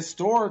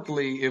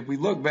 historically, if we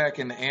look back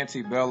in the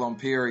antebellum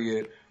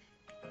period,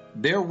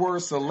 there were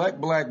select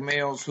Black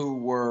males who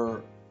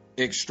were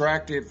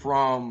extracted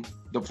from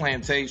the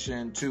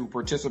plantation to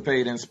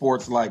participate in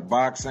sports like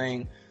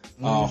boxing,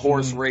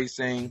 horse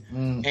racing,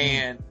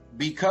 and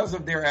because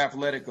of their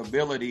athletic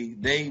ability,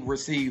 they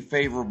received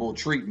favorable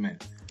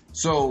treatment.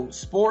 So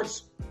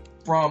sports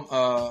from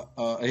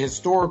a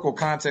historical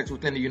context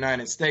within the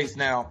United States.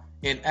 Now,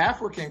 in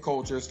African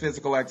cultures,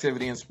 physical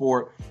activity in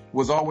sport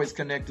was always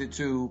connected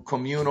to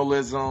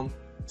communalism,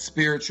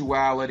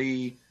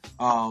 spirituality,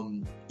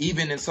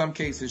 even in some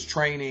cases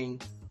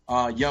training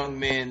young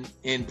men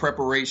in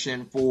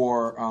preparation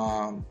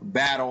for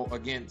battle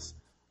against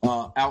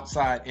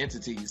outside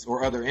entities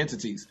or other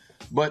entities.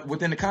 But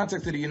within the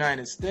context of the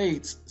United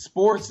States,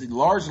 sports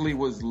largely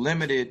was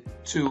limited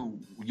to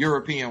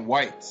European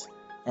whites,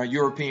 or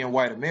European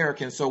white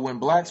Americans. So when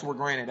blacks were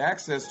granted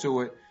access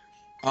to it,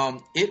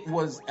 it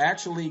was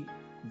actually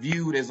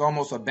viewed as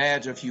almost a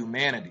badge of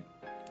humanity.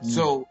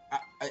 So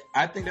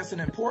I think that's an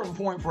important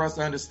point for us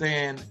to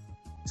understand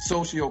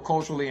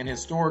socioculturally and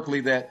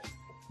historically, that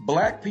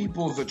black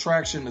people's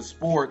attraction to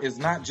sport is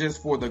not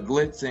just for the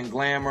glitz and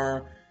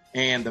glamour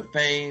and the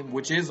fame,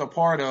 which is a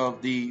part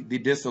of the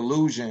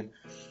disillusion,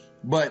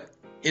 but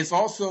it's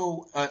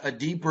also a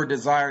deeper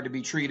desire to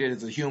be treated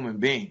as a human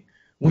being.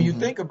 When you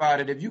think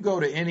about it, if you go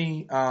to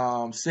any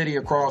city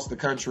across the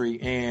country,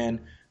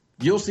 and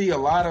you'll see a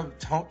lot of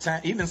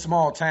even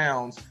small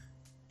towns,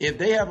 if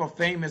they have a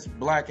famous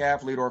black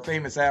athlete or a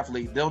famous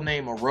athlete, they'll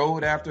name a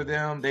road after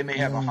them. They may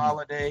have a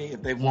holiday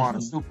if they've won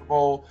a Super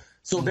Bowl.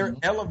 So their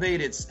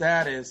elevated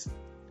status,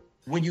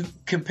 when you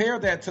compare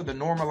that to the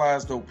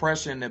normalized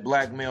oppression that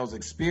black males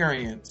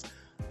experience,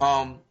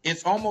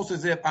 it's almost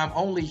as if I'm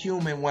only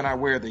human when I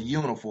wear the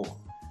uniform.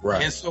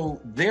 Right. And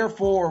so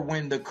therefore,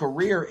 when the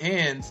career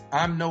ends,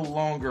 I'm no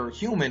longer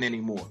human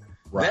anymore.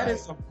 Right. That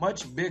is a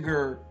much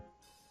bigger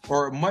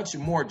or a much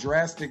more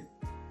drastic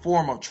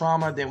form of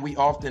trauma than we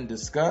often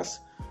discuss.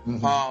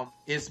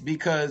 It's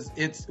because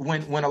it's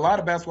when a lot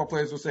of basketball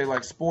players will say,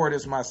 like, sport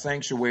is my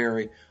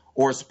sanctuary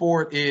or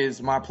sport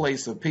is my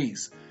place of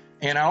peace.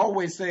 And I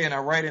always say, and I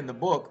write in the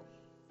book,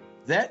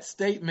 that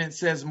statement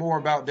says more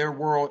about their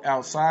world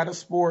outside of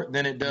sport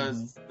than it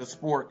does the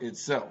sport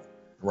itself.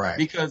 Right.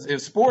 Because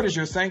if sport is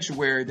your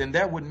sanctuary, then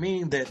that would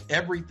mean that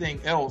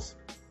everything else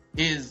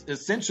is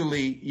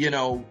essentially,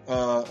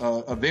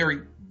 a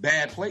very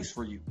bad place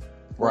for you.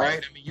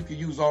 Right. I mean, you can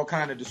use all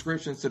kind of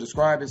descriptions to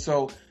describe it.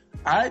 So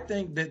I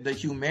think that the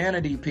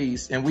humanity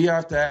piece, and we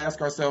have to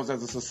ask ourselves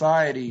as a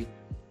society,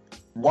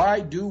 why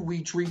do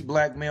we treat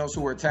black males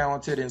who are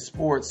talented in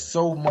sports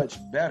so much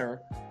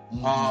better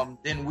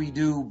than we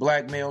do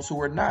black males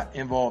who are not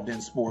involved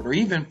in sport, or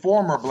even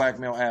former black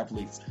male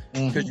athletes?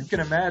 Because you can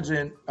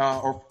imagine,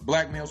 or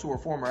black males who are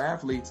former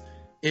athletes,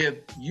 if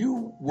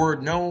you were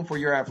known for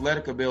your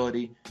athletic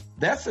ability,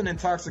 that's an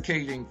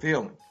intoxicating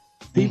feeling.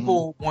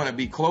 People want to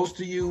be close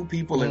to you.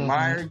 People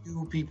admire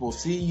you. People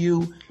see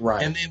you.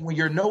 Right. And then when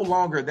you're no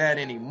longer that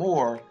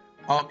anymore,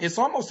 it's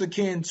almost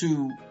akin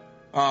to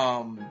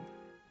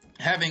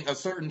having a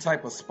certain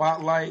type of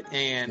spotlight,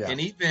 and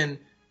even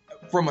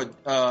from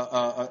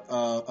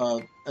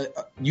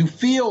you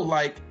feel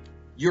like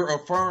you're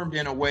affirmed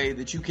in a way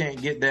that you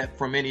can't get that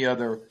from any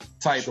other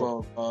type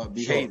of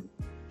behavior.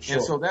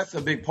 And so that's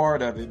a big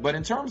part of it. But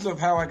in terms of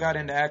how I got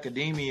into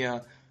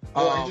academia,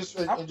 and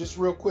just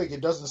real quick, it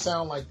doesn't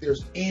sound like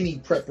there's any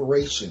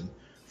preparation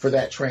for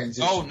that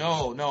transition. Oh,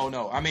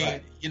 no. I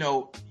mean,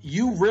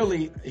 you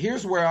really,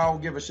 here's where I'll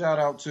give a shout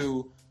out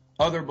to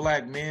other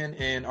black men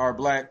and our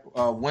black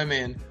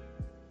women.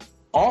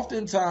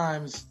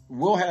 Oftentimes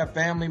we'll have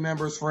family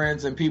members,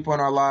 friends, and people in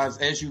our lives,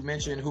 as you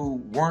mentioned, who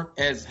weren't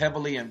as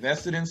heavily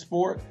invested in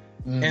sport.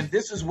 And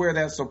this is where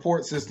that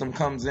support system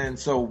comes in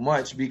so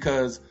much,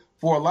 because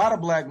for a lot of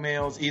black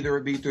males, either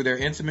it be through their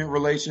intimate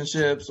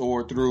relationships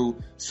or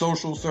through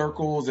social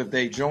circles, if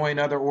they join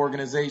other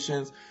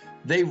organizations,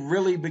 they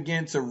really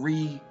begin to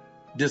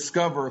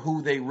rediscover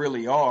who they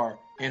really are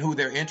and who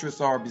their interests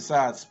are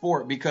besides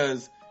sport.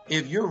 Because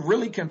if you're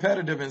really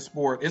competitive in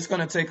sport, it's going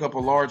to take up a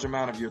large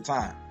amount of your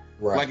time.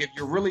 Right. Like if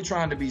you're really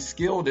trying to be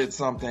skilled at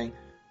something,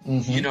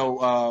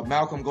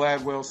 Malcolm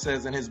Gladwell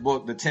says in his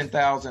book, The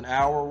 10,000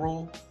 Hour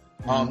Rule,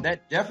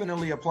 that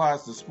definitely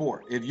applies to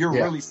sport. If you're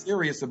really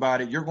serious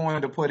about it, you're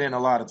going to put in a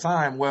lot of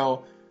time.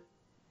 Well,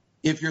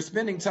 if you're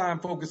spending time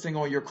focusing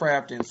on your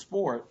craft in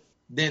sport,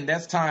 then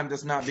that's time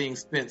that's not being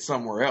spent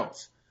somewhere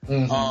else.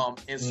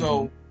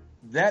 So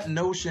that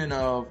notion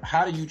of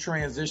how do you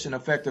transition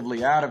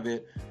effectively out of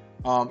it,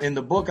 in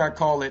the book I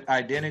call it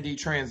identity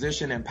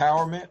transition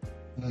empowerment.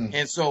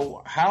 And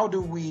so how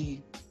do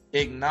we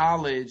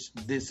acknowledge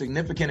the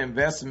significant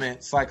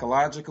investment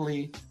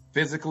psychologically,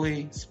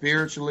 physically,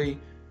 spiritually,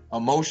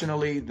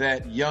 emotionally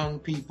that young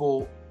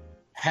people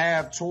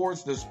have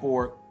towards the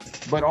sport,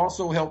 but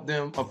also help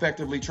them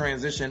effectively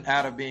transition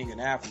out of being an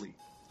athlete?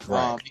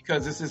 Right.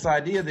 Because it's this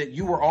idea that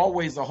you were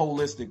always a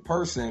holistic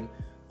person.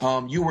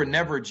 You were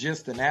never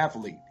just an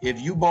athlete. If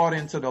you bought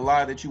into the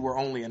lie that you were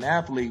only an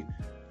athlete,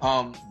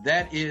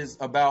 that is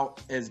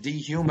about as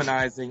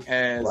dehumanizing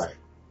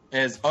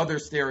as other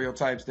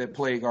stereotypes that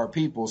plague our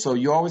people. So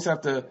you always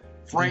have to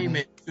frame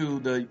it to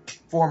the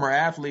former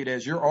athlete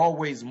as you're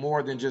always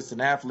more than just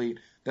an athlete.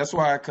 That's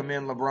why I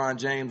commend LeBron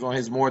James on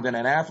his More Than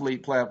an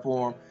Athlete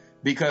platform,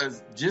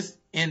 because just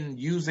in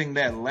using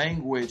that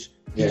language,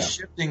 he's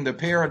shifting the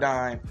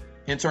paradigm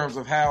in terms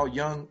of how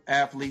young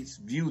athletes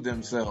view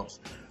themselves.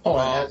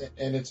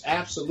 And it's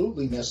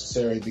absolutely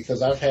necessary,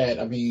 because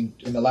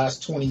in the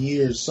last 20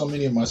 years, so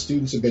many of my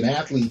students have been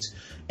athletes,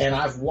 and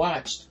I've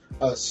watched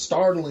a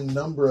startling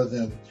number of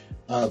them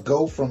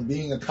go from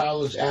being a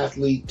college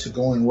athlete to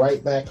going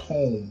right back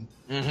home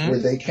where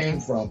they came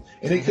from.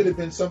 And it could have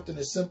been something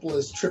as simple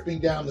as tripping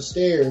down the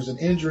stairs and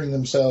injuring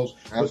themselves,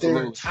 but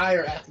their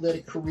entire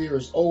athletic career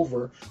is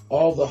over.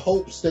 All the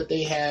hopes that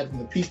they had from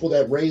the people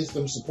that raised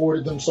them,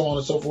 supported them, so on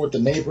and so forth, the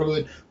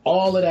neighborhood,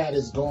 all of that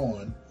is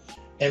gone.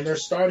 And they're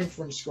starting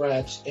from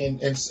scratch, and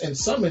in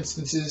some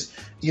instances,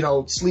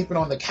 sleeping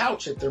on the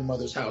couch at their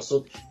mother's house.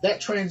 So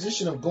that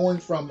transition of going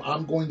from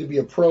I'm going to be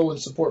a pro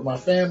and support my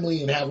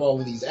family and have all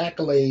of these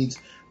accolades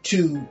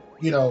to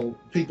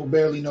people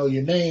barely know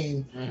your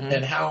name,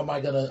 and how am I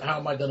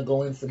gonna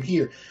go in from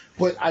here?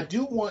 But I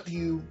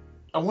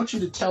want you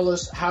to tell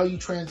us how you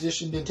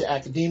transitioned into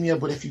academia.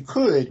 But if you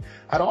could,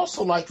 I'd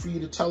also like for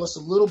you to tell us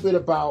a little bit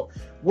about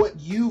what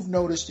you've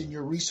noticed in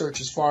your research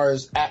as far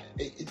as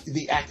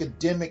the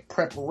academic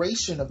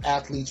preparation of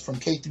athletes from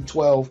K through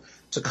 12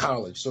 to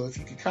college. So if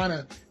you could kind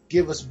of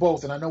give us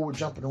both, and I know we're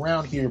jumping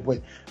around here,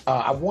 but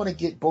I want to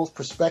get both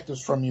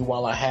perspectives from you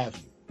while I have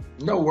you.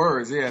 No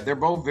worries. Yeah, they're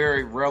both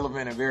very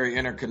relevant and very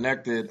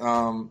interconnected.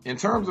 In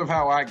terms of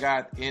how I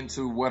got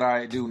into what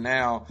I do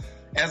now,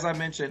 as I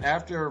mentioned,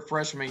 after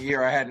freshman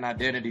year, I had an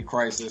identity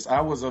crisis.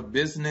 I was a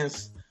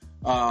business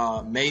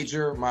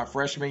major my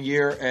freshman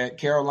year at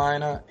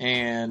Carolina,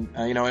 and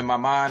in my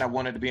mind, I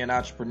wanted to be an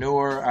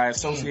entrepreneur. I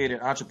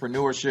associated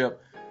entrepreneurship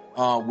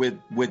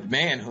with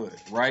manhood,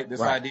 right? This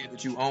idea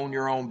that you own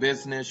your own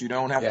business, you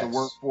don't have to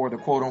work for the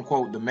quote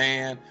unquote the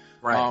man.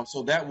 Right.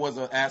 So that was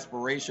an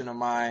aspiration of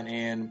mine.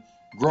 And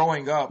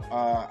growing up,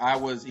 I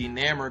was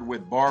enamored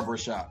with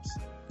barbershops.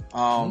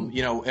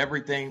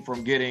 Everything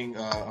from getting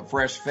a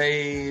fresh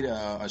fade,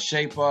 a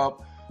shape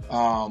up,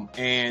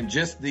 and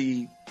just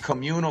the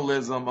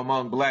communalism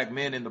among black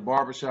men in the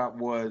barbershop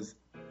was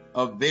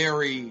a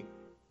very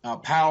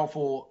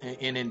powerful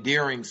and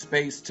endearing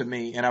space to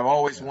me. And I've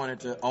always wanted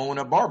to own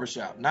a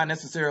barbershop. Not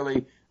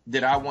necessarily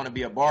did I want to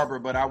be a barber,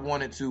 but I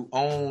wanted to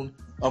own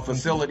a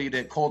facility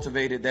that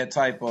cultivated that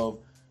type of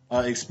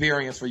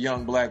experience for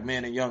young black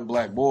men and young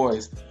black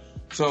boys.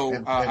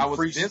 So I was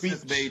a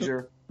business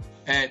major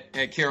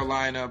at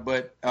Carolina,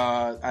 but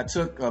I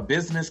took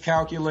business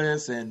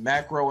calculus and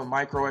macro and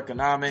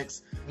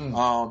microeconomics.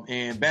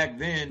 And back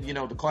then,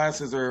 the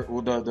classes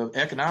the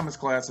economics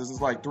classes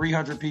is like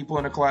 300 people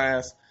in a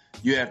class.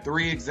 You have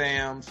 3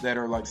 exams that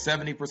are like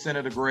 70%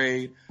 of the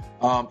grade.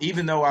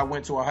 Even though I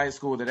went to a high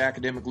school that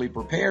academically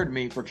prepared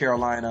me for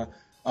Carolina,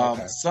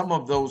 some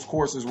of those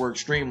courses were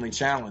extremely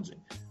challenging.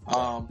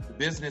 The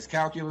business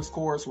calculus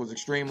course was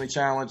extremely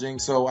challenging.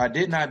 So I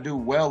did not do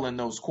well in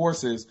those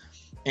courses.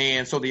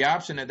 And so the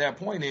option at that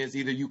point is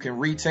either you can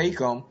retake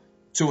them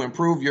to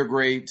improve your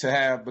grade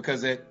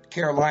because at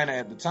Carolina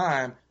at the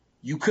time,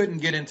 you couldn't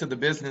get into the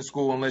business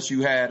school unless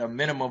you had a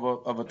minimum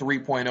of a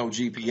 3.0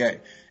 GPA.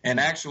 And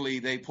actually,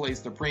 they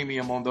placed a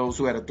premium on those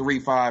who had a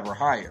 3.5 or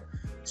higher.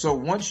 So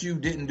once you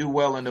didn't do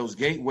well in those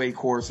gateway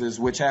courses,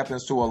 which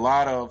happens to a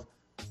lot of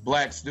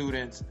black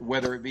students,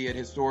 whether it be at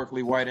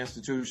historically white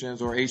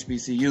institutions or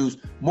HBCUs,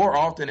 more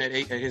often at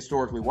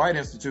historically white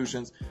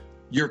institutions,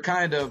 you're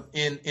kind of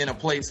in a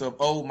place of,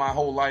 my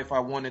whole life I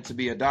wanted to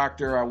be a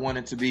doctor, I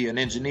wanted to be an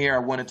engineer, I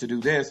wanted to do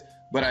this,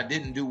 but I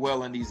didn't do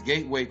well in these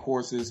gateway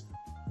courses.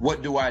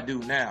 What do I do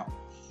now?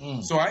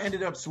 So I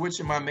ended up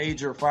switching my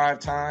major 5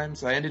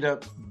 times. I ended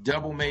up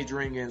double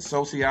majoring in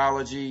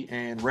sociology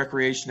and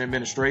recreation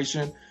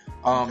administration.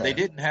 They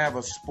didn't have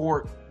a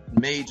sport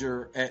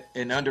major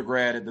in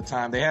undergrad at the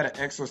time. They had an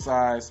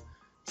exercise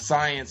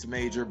science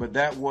major, but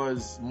that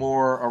was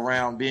more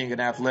around being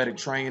an athletic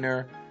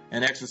trainer,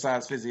 an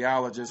exercise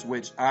physiologist,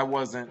 which I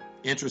wasn't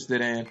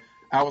interested in.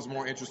 I was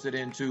more interested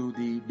into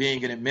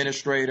being an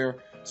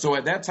administrator. So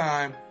at that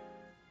time,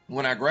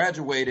 when I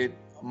graduated,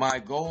 my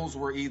goals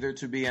were either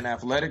to be an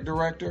athletic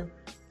director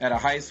at a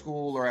high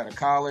school or at a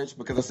college,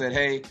 because I said,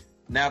 hey,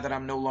 now that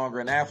I'm no longer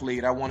an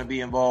athlete, I want to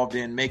be involved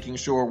in making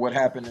sure what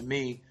happened to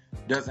me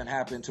doesn't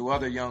happen to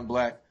other young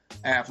black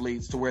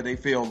athletes to where they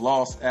feel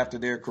lost after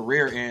their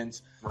career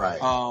ends. Right.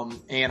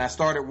 And I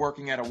started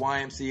working at a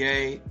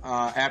YMCA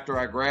after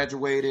I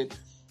graduated.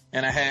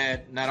 And I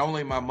had not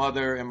only my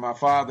mother and my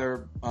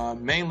father,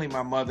 mainly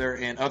my mother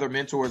and other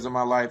mentors in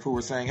my life who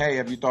were saying, hey,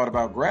 have you thought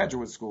about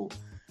graduate school?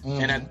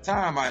 And at the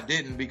time I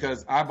didn't,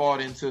 because I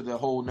bought into the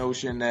whole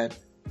notion that,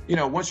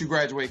 once you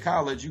graduate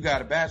college, you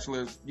got a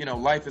bachelor's,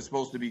 life is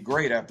supposed to be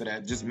great after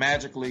that. Just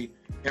magically,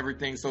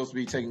 everything's supposed to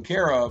be taken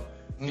care of.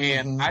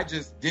 And I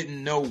just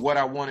didn't know what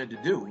I wanted to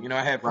do.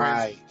 I had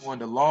friends who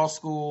wanted to law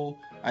school.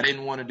 I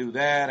didn't want to do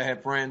that. I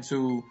had friends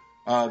who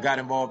got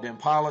involved in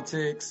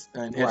politics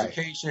and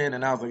education.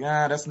 And I was like,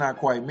 that's not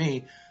quite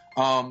me.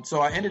 So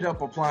I ended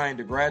up applying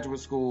to graduate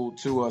school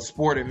to a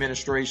sport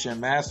administration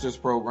master's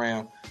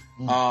program.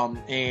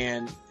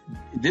 And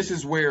this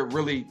is where it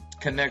really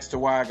connects to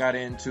why I got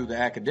into the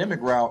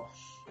academic route.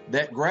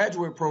 That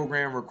graduate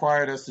program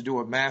required us to do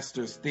a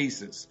master's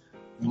thesis.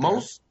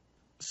 Most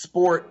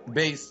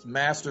sport-based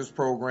master's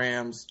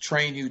programs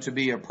train you to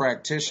be a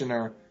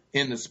practitioner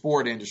in the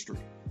sport industry.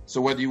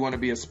 So whether you want to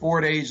be a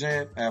sport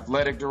agent,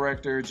 athletic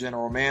director,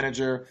 general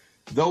manager,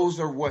 those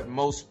are what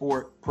most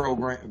sport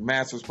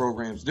master's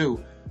programs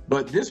do.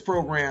 But this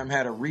program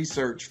had a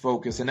research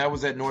focus, and that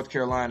was at North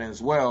Carolina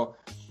as well.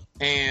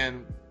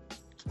 And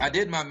I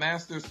did my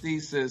master's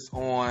thesis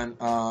on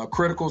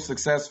critical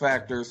success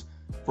factors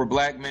for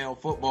black male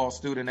football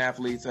student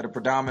athletes at a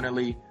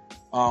predominantly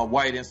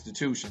white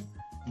institution.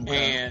 Okay.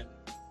 And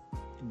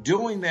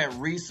doing that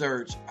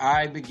research,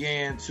 I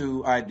began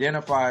to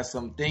identify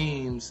some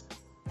themes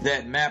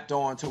that mapped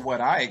on to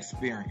what I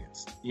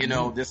experienced. You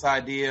know, this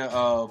idea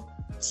of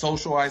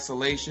social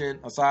isolation,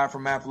 aside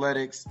from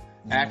athletics,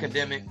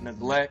 academic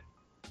neglect,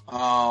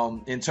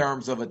 in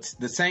terms of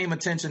the same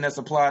attention that's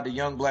applied to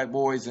young black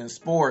boys in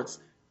sports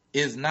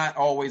is not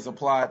always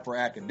applied for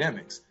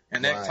academics.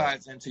 And that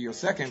ties into your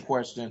second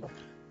question.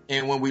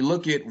 And when we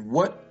look at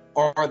what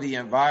are the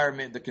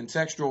environment, the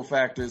contextual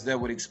factors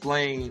that would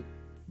explain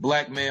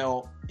black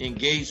male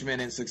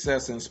engagement and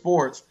success in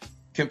sports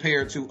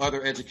compared to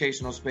other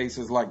educational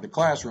spaces like the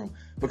classroom,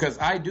 because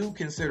I do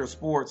consider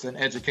sports an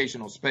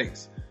educational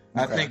space.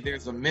 Okay. I think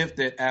there's a myth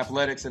that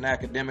athletics and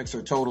academics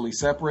are totally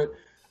separate.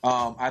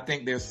 I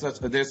think there's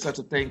such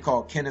a thing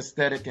called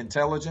kinesthetic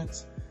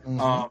intelligence.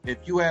 If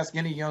you ask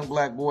any young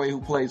black boy who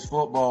plays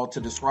football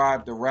to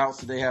describe the routes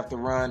that they have to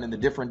run and the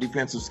different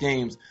defensive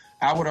schemes,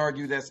 I would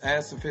argue that's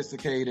as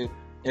sophisticated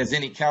as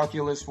any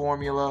calculus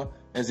formula,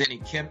 as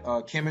any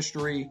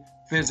chemistry,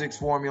 physics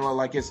formula.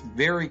 Like, it's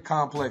very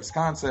complex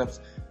concepts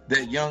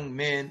that young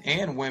men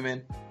and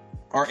women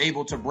are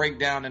able to break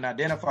down and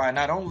identify,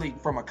 not only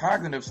from a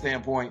cognitive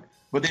standpoint,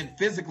 but then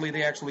physically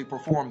they actually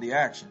perform the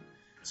action.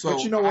 So,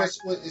 but you know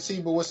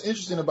what's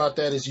interesting about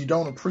that is you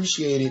don't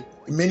appreciate it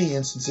in many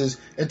instances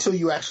until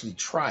you actually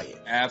try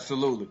it.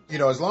 Absolutely. You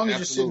know, as long as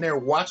you're sitting there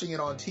watching it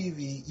on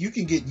TV, you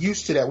can get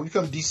used to that. We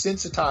become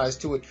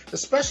desensitized to it,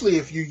 especially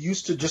if you're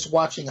used to just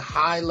watching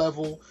high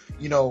level,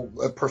 you know,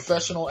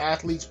 professional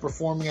athletes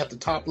performing at the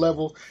top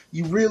level.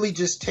 You really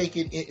just take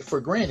it for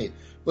granted.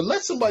 But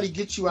let somebody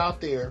get you out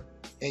there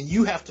and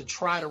you have to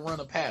try to run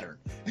a pattern.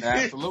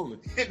 Absolutely.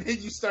 And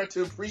then you start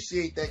to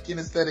appreciate that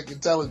kinesthetic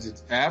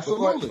intelligence.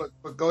 Absolutely.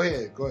 But go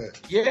ahead.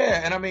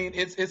 Yeah, and I mean,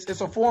 it's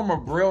a form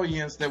of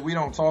brilliance that we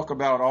don't talk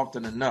about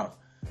often enough.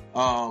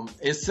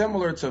 It's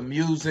similar to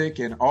music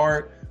and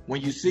art.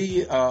 When you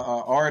see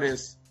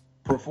artists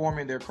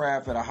performing their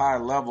craft at a high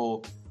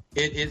level,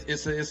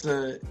 it's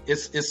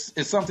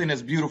something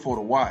that's beautiful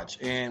to watch.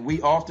 And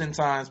we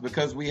oftentimes,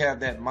 because we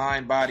have that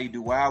mind-body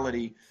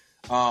duality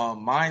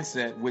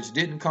mindset, which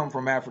didn't come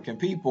from African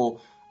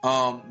people,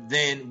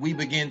 then we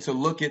begin to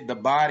look at the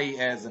body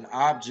as an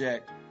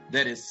object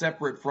that is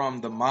separate from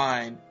the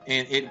mind.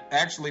 And it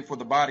actually, for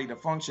the body to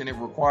function, it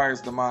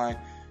requires the mind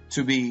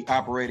to be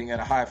operating at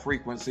a high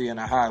frequency and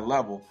a high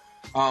level.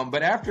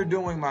 But after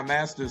doing my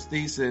master's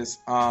thesis,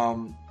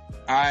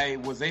 I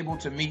was able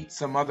to meet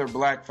some other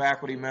black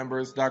faculty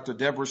members. Dr.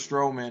 Deborah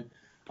Stroman,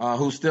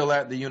 who's still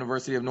at the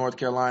University of North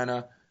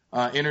Carolina,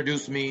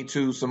 introduced me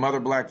to some other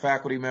black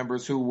faculty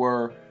members who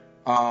were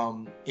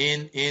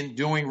in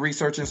doing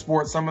research in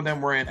sports. Some of them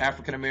were in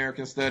African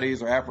American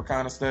studies or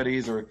Africana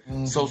studies or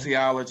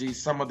sociology.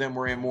 Some of them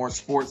were in more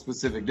sports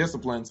specific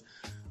disciplines.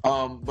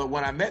 But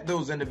when I met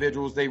those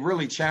individuals, they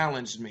really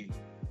challenged me.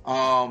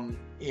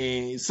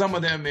 Some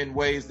of them in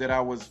ways that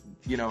I was,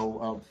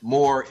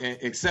 more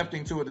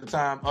accepting to at the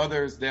time.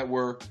 Others that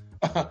were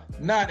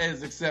not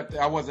as accepting.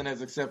 I wasn't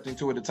as accepting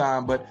to at the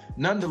time, but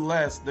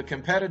nonetheless, the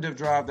competitive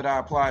drive that I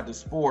applied to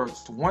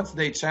sports, once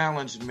they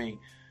challenged me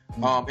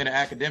in an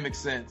academic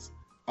sense,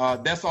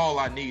 that's all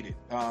I needed.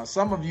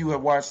 Some of you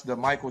have watched the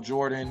Michael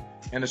Jordan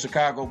and the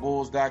Chicago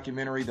Bulls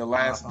documentary, The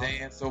Last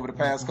Dance, over the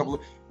past couple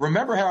of.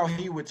 Remember how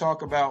he would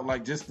talk about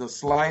like just the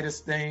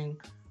slightest thing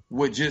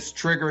would just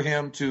trigger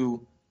him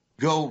to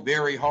go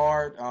very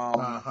hard.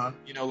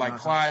 Like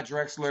Clyde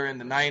Drexler in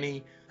the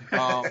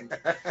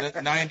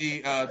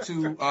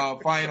 92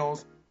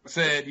 finals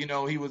said,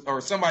 he was,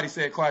 or somebody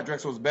said Clyde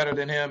Drexler was better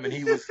than him, and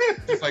he was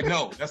just like,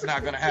 no, that's not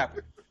going to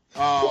happen.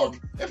 Poor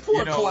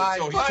Clyde.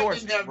 So he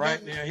torched him, right?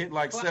 Hit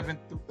like 7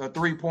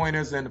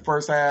 3-pointers in the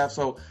first half.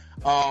 So,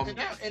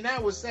 and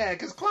that was sad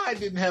because Clyde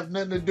didn't have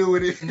nothing to do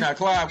with it. No,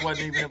 Clyde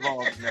wasn't even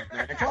involved in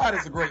that. And Clyde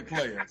is a great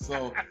player.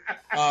 So,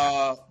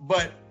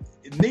 but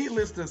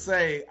needless to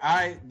say,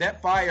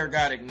 that fire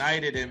got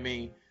ignited in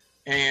me.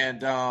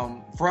 And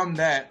from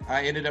that,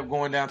 I ended up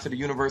going down to the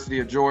University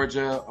of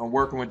Georgia. I'm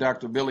working with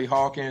Dr. Billy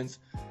Hawkins.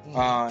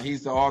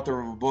 He's the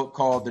author of a book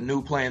called The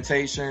New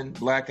Plantation,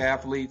 Black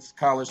Athletes,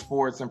 College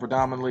Sports, and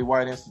Predominantly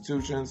White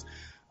Institutions.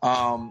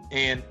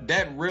 And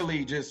that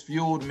really just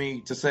fueled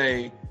me to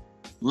say,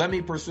 let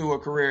me pursue a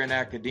career in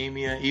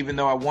academia. Even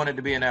though I wanted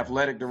to be an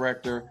athletic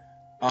director,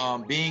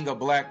 being a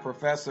black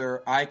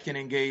professor, I can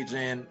engage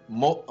in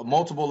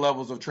multiple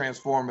levels of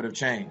transformative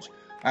change.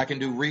 I can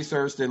do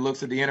research that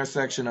looks at the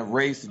intersection of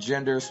race,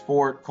 gender,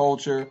 sport,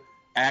 culture,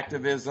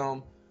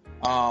 activism.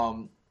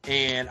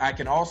 And I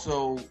can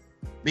also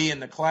be in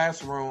the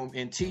classroom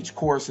and teach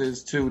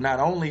courses to not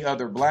only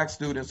other black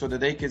students so that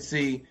they can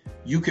see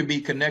you can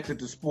be connected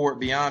to sport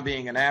beyond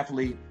being an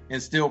athlete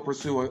and still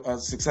pursue a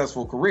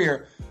successful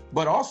career,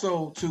 but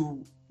also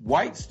to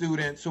white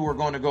students who are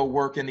going to go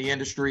work in the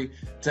industry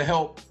to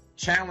help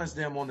challenge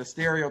them on the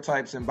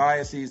stereotypes and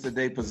biases that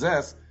they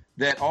possess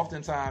that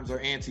oftentimes are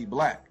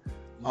anti-black.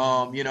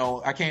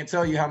 I can't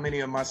tell you how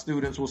many of my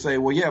students will say,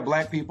 well, yeah,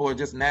 black people are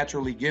just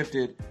naturally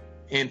gifted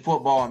in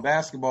football and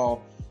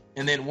basketball.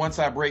 And then once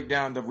I break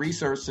down the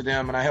research to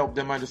them and I help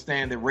them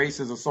understand that race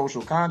is a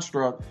social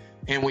construct,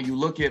 and when you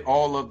look at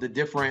all of the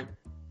different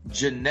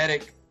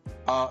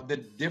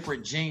the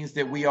different genes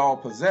that we all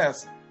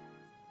possess,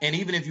 and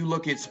even if you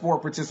look at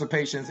sport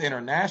participations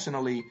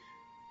internationally,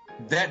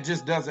 that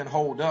just doesn't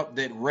hold up,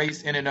 that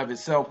race in and of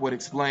itself would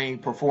explain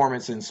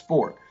performance in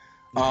sport.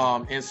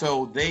 And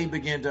so they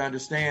begin to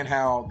understand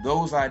how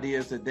those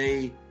ideas that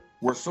they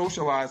were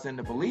socialized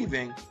into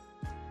believing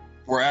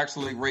were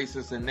actually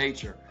racist in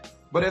nature.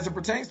 But as it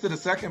pertains to the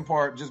second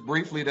part, just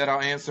briefly, that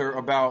I'll answer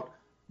about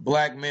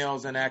black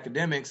males and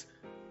academics,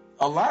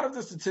 a lot of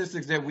the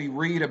statistics that we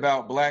read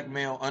about black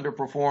male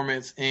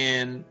underperformance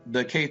in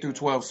the K through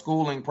 12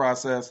 schooling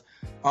process,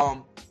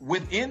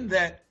 within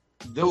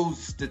those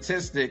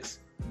statistics,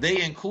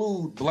 they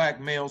include black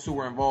males who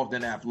are involved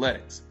in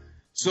athletics.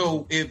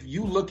 So if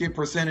you look at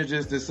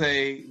percentages to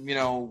say,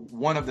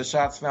 one of the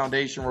Shots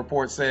Foundation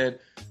reports said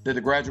that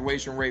the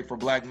graduation rate for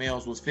black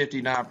males was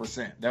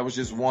 59%. That was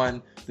just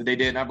one that they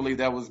did. And I believe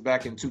that was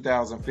back in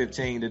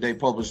 2015 that they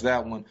published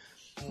that one.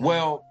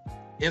 Well,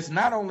 it's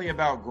not only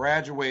about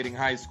graduating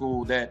high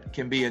school that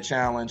can be a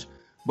challenge,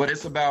 but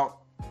it's about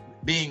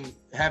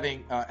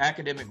having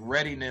academic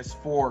readiness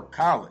for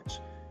college.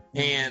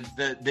 And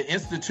the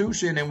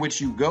institution in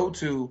which you go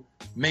to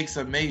makes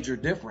a major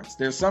difference.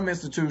 There's some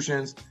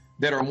institutions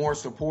that are more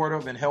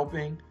supportive in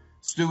helping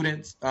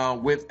students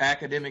with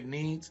academic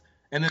needs.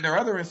 And then there are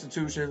other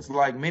institutions,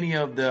 like many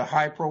of the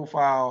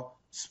high-profile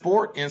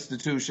sport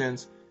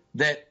institutions,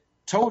 that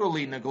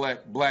totally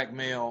neglect black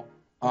male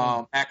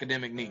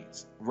academic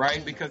needs,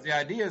 right? Because the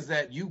idea is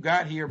that you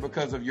got here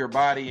because of your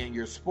body and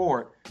your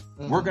sport.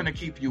 We're going to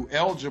keep you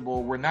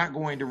eligible. We're not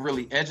going to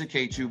really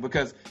educate you,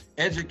 because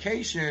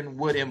education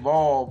would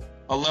involve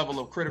a level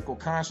of critical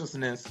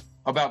consciousness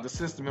about the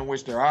system in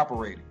which they're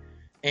operating.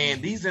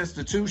 And these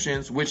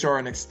institutions, which are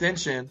an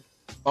extension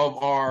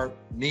of our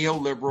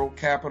neoliberal,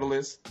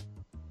 capitalist,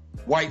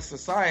 white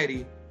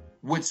society,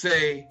 would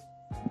say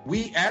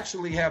we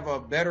actually have a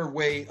better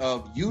way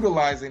of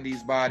utilizing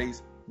these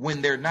bodies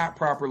when they're not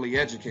properly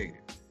educated,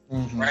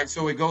 right?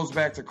 So it goes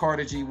back to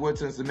Carter G.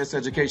 Woodson's The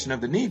Miseducation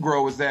of the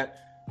Negro, is that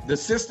the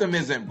system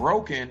isn't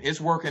broken, it's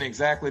working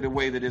exactly the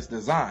way that it's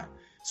designed.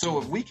 So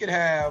if we could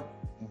have,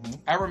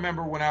 I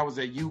remember when I was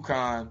at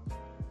UConn,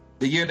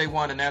 the year they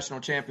won the national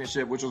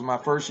championship, which was my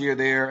first year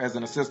there as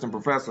an assistant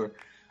professor,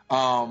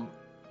 I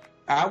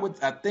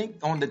think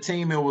on the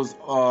team it was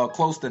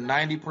close to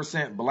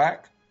 90%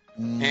 black.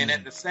 And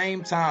at the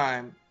same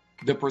time,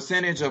 the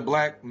percentage of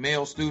black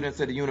male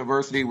students at the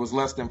university was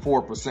less than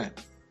 4%,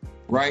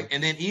 right?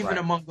 And then even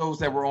among those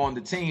that were on the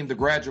team, the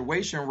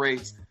graduation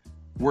rates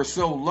were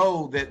so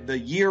low that the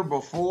year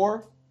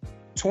before,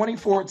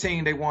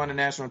 2014, they won the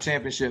national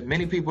championship.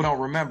 Many people don't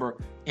remember.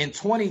 In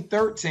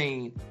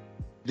 2013,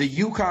 the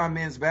UConn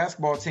men's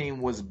basketball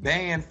team was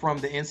banned from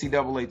the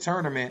NCAA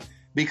tournament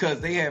because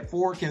they had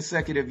 4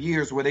 consecutive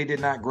years where they did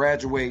not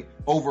graduate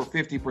over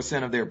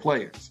 50% of their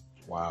players.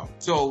 Wow.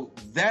 So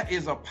that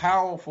is a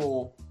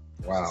powerful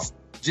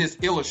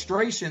just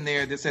illustration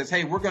there that says,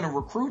 hey, we're going to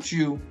recruit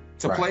you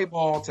to play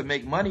ball, to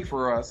make money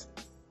for us,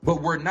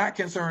 but we're not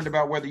concerned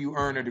about whether you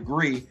earn a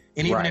degree.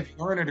 And even if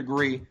you earn a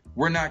degree,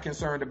 we're not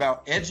concerned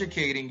about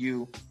educating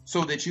you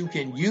so that you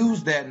can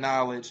use that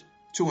knowledge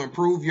to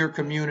improve your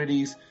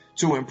communities,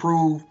 to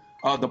improve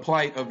the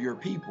plight of your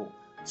people.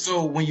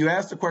 So when you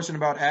ask the question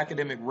about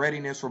academic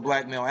readiness for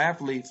black male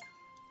athletes,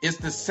 it's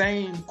the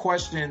same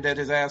question that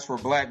is asked for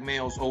black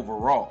males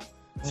overall.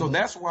 So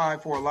that's why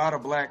for a lot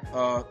of black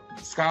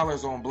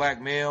scholars on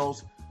black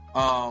males,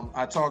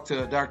 I talked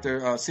to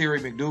Dr.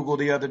 Siri McDougal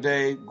the other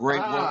day.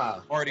 Great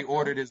work. Already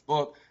ordered his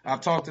book.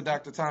 I've talked to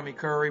Dr. Tommy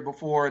Curry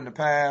before in the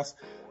past,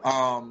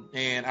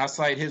 and I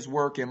cite his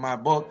work in my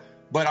book.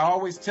 But I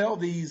always tell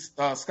these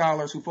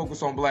scholars who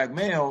focus on black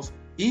males,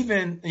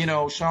 even,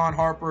 Sean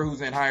Harper,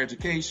 who's in higher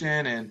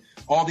education, and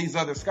all these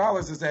other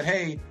scholars, is that,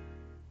 hey,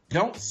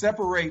 don't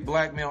separate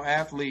black male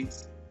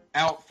athletes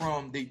out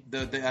from the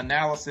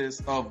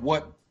analysis of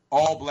what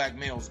all black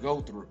males go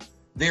through.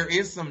 There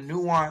is some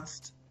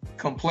nuanced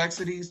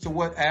complexities to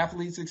what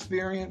athletes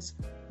experience,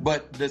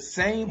 but the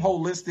same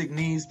holistic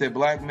needs that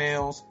black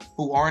males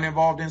who aren't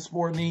involved in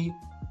sport need,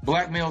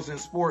 black males in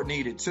sport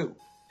need it too.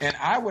 And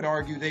I would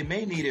argue they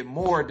may need it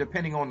more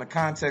depending on the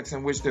context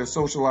in which they're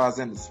socialized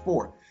in the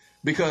sport.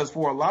 Because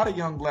for a lot of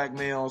young black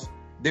males,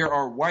 there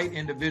are white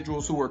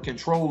individuals who are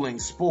controlling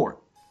sport.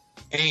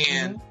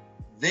 And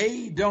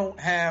they don't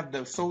have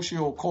the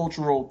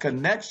socio-cultural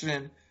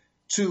connection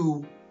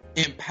to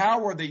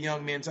empower the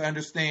young men to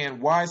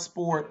understand why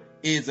sport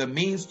is a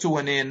means to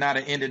an end, not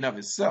an end in of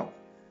itself.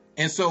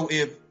 And so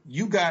if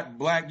you got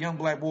young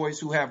black boys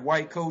who have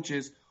white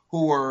coaches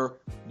who are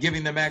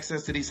giving them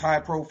access to these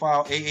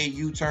high-profile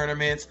AAU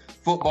tournaments,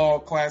 football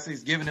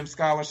classics, giving them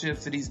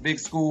scholarships to these big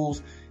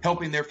schools,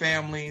 helping their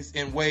families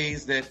in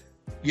ways that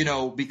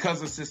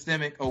because of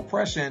systemic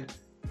oppression,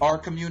 our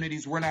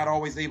communities were not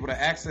always able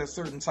to access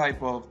certain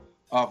type of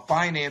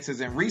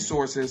finances and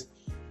resources.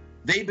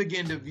 They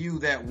begin to view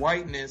that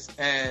whiteness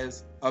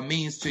as a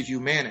means to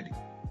humanity.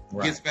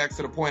 Right. Gets back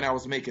to the point I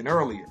was making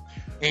earlier.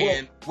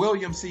 And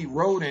William C.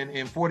 Rodin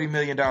in $40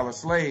 Million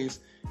Slaves,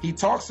 he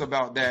talks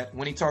about that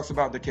when he talks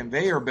about the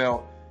conveyor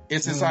belt.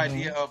 It's this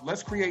idea of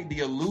let's create the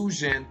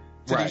illusion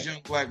to these young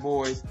black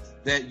boys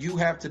that you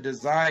have to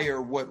desire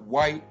what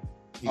white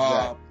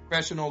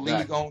professional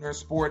league owners,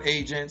 sport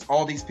agents,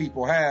 all these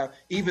people have,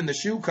 even the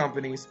shoe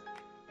companies.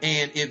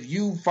 And if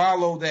you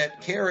follow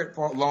that carrot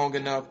for long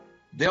enough,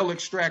 they'll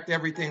extract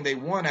everything they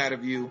want out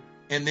of you.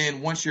 And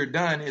then once you're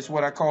done, it's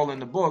what I call in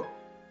the book,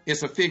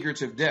 it's a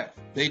figurative death.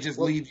 They just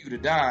leave you to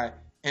die,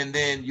 and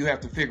then you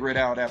have to figure it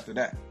out after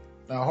that.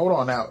 Now, hold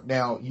on.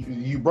 Now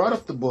you brought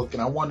up the book,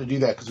 and I wanted to do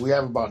that because we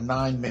have about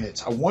 9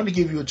 minutes. I wanted to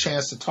give you a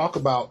chance to talk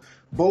about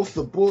both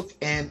the book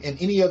and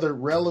any other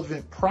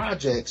relevant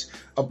projects,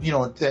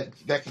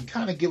 that can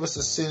kind of give us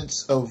a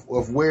sense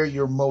of where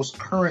your most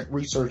current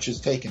research is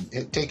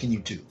taking you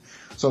to.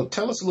 So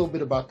tell us a little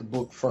bit about the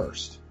book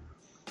first.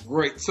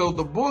 Great. So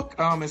the book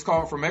is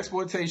called From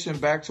Exploitation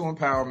Back to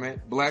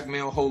Empowerment, Black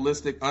Male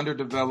Holistic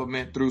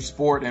Underdevelopment Through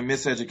Sport and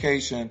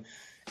Miseducation.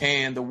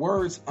 And the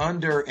words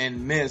under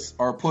and miss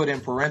are put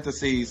in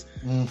parentheses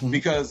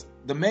because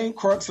the main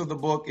crux of the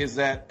book is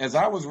that as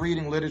I was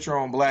reading literature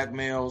on black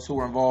males who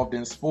were involved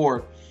in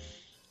sport,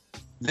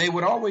 they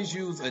would always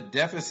use a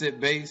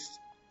deficit-based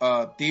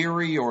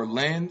theory or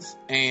lens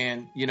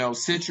and,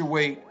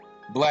 situate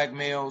black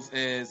males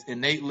as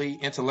innately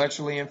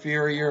intellectually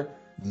inferior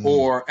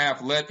or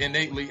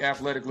innately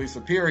athletically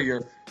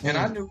superior. And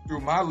I knew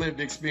through my lived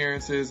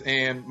experiences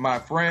and my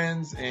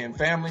friends and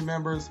family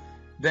members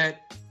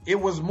that it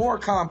was more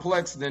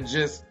complex than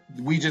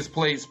we just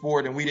played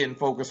sport and we didn't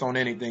focus on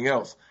anything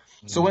else.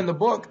 So in the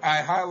book, I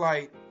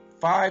highlight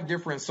 5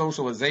 different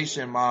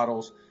socialization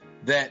models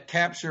that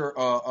capture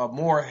a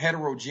more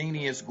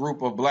heterogeneous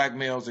group of black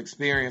males'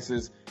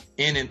 experiences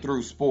in and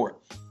through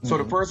sport. So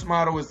the first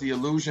model is the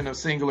illusion of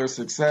singular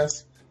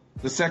success.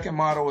 The second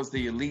model is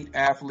the elite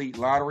athlete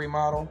lottery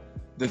model.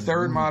 The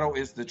third model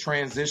is the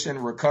transition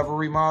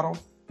recovery model.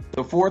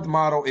 The fourth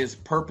model is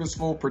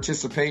purposeful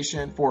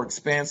participation for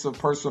expansive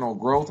personal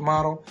growth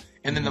model.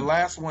 And then the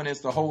last one is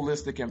the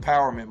holistic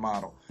empowerment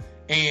model.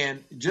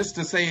 And just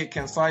to say it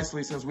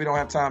concisely, since we don't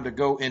have time to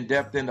go in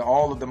depth into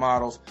all of the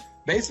models,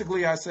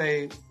 basically I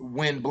say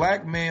when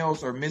black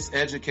males are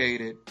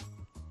miseducated,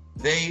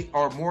 they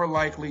are more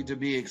likely to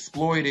be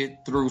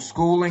exploited through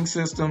schooling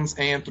systems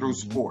and through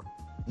sport.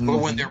 But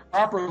when they're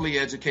properly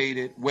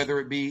educated, whether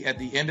it be at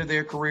the end of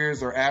their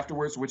careers or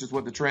afterwards, which is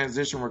what the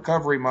transition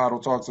recovery model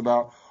talks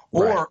about,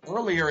 or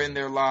earlier in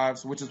their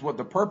lives, which is what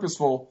the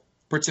purposeful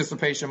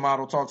participation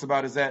model talks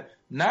about, is that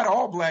not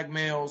all black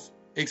males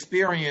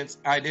experience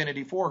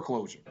identity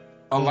foreclosure.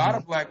 A lot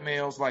of black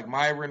males like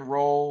Myron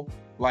Rolle,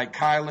 like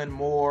Kylan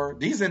Moore,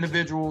 these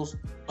individuals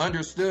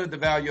understood the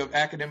value of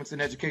academics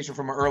and education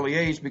from an early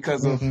age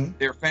because of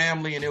their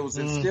family, and it was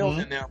instilled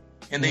in them.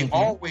 And they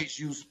always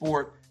used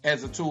sport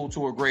as a tool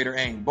to a greater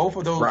aim. Both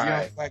of those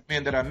young black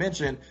men that I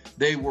mentioned,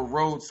 they were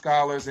Rhodes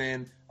Scholars,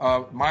 and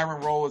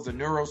Myron Rolle is a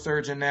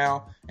neurosurgeon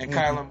now, and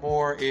Kylan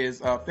Moore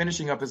is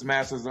finishing up his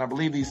master's, and I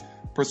believe he's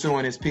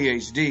pursuing his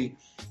PhD.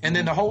 And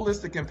then the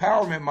holistic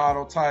empowerment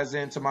model ties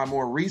into my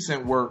more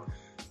recent work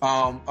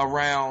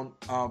around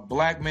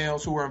black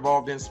males who are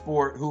involved in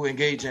sport who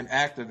engage in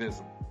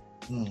activism.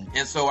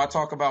 And so I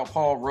talk about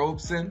Paul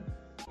Robeson,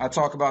 I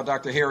talk about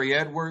Dr. Harry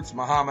Edwards,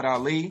 Muhammad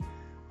Ali,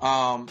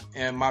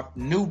 and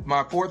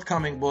my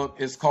forthcoming book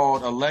is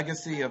called A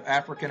Legacy of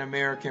African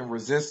American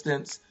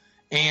Resistance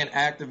and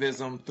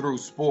Activism Through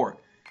Sport.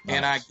 Nice.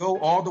 And I go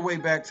all the way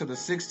back to the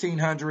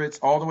 1600s,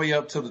 all the way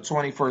up to the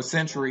 21st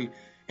century,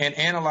 and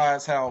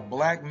analyze how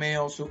black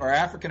males who are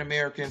African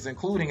Americans,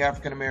 including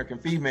African American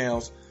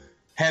females,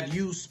 have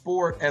used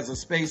sport as a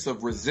space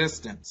of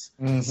resistance.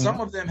 Some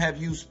of them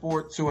have used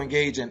sport to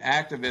engage in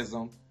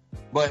activism,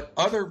 but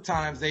other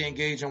times they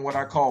engage in what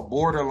I call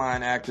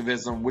borderline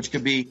activism, which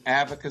could be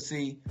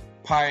advocacy,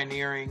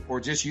 pioneering, or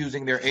just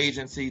using their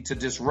agency to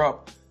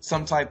disrupt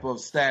some type of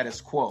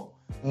status quo.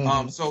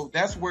 So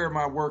that's where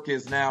my work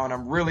is now, and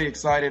I'm really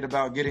excited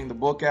about getting the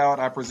book out.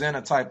 I present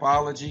a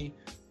typology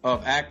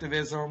of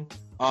activism,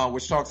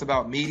 which talks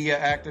about media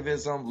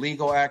activism,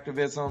 legal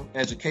activism,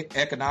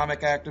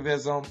 economic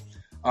activism,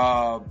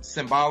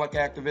 symbolic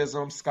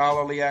activism,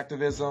 scholarly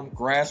activism,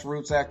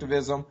 grassroots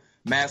activism,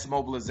 mass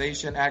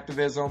mobilization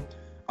activism.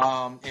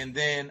 And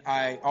then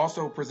I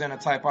also present a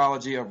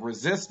typology of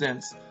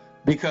resistance,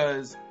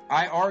 because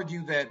I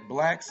argue that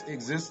blacks'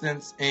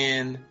 existence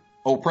in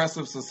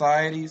oppressive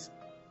societies,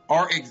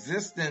 our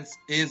existence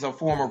is a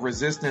form of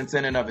resistance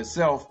in and of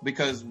itself,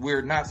 because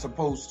we're not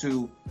supposed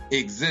to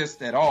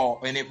exist at all.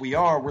 And if we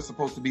are, we're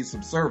supposed to be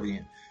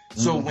subservient.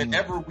 So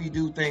whenever we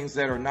do things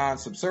that are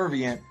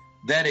non-subservient,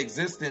 that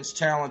existence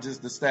challenges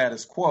the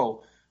status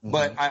quo.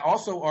 But I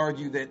also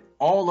argue that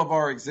all of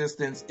our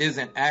existence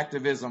isn't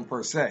activism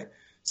per se.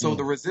 So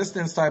the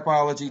resistance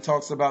typology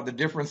talks about the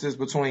differences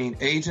between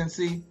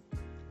agency,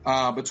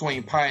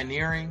 between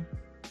pioneering,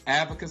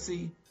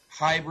 advocacy,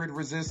 hybrid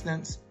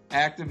resistance,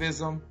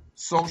 activism,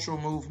 social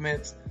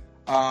movements,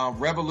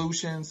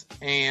 revolutions,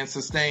 and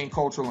sustained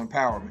cultural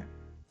empowerment.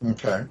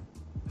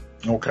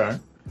 Okay.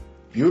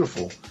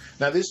 Beautiful.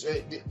 Now, this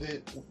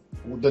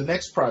the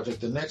next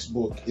project, the next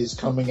book is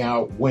coming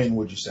out when,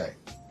 would you say?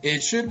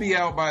 It should be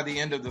out by the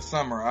end of the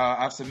summer.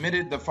 I've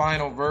submitted the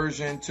final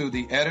version to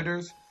the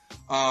editors,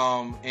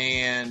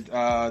 and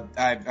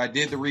I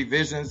did the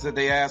revisions that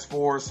they asked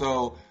for.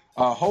 So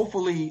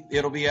hopefully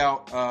it'll be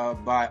out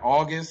by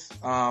August,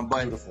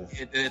 but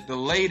at the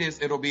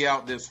latest it'll be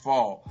out this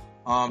fall.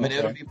 And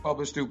it'll be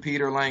published through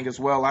Peter Lang as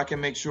well. I can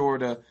make sure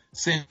to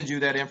send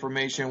you that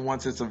information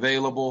once it's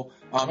available.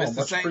 It's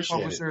the same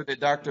publisher that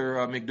Dr.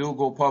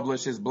 McDougall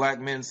published his Black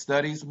Men's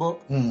Studies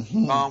book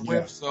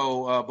with.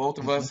 So both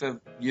of us have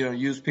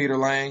used Peter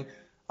Lang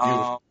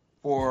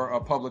for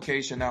a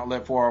publication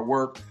outlet for our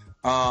work.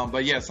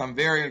 But yes, I'm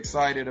very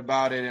excited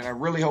about it, and I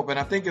really hope, and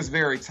I think it's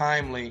very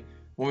timely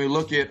when we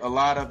look at a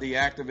lot of the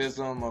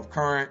activism of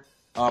current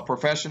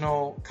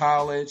professional,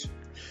 college,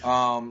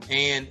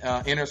 and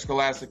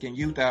interscholastic and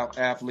youth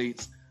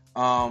athletes.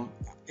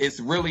 It's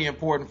really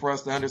important for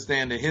us to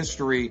understand the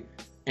history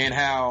and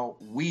how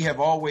we have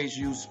always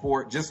used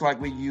sport, just like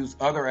we use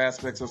other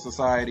aspects of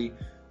society,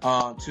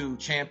 to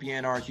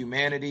champion our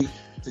humanity,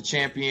 to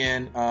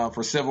champion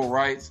for civil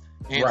rights,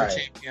 and to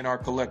champion our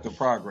collective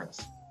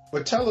progress.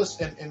 But tell us,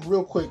 and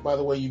real quick, by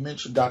the way, you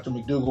mentioned Dr.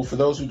 McDougall. For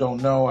those who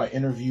don't know, I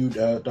interviewed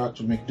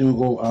Dr.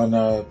 McDougall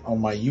on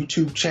my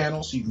YouTube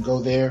channel, so you can go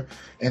there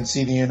and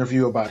see the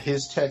interview about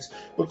his text.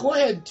 But go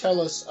ahead and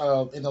tell us,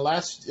 in the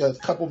last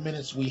couple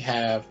minutes we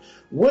have,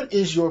 what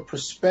is your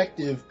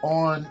perspective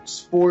on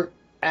sport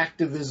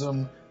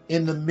activism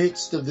in the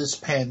midst of this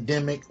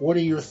pandemic? What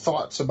are your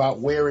thoughts about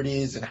where it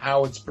is and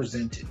how it's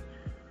presented?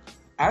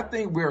 I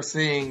think we're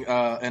seeing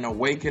an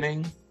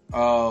awakening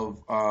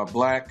of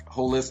Black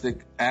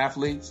holistic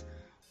athletes.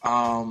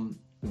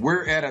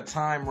 We're at a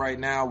time right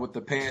now with the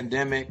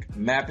pandemic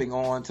mapping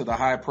on to the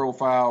high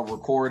profile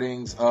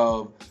recordings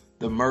of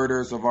the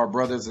murders of our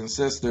brothers and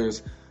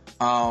sisters.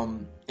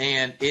 And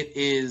it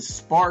is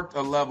sparked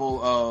a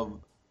level of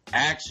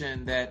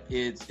action that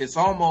it's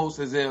almost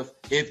as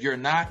if you're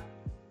not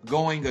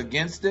going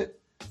against it,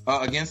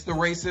 against the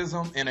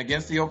racism and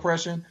against the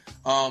oppression,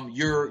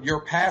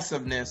 your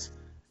passiveness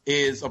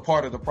is a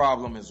part of the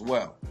problem as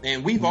well.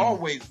 And we've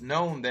always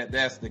known that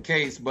that's the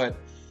case, but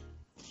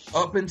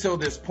up until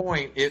this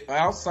point,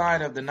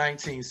 outside of the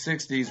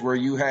 1960s, where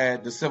you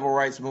had the civil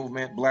rights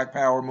movement, Black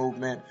Power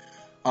movement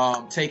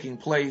taking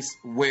place,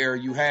 where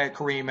you had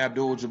Kareem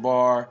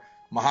Abdul-Jabbar,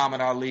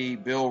 Muhammad Ali,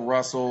 Bill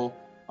Russell,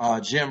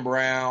 Jim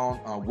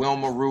Brown,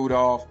 Wilma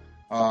Rudolph,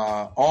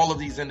 all of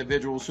these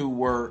individuals who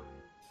were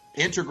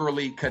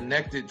integrally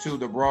connected to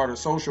the broader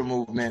social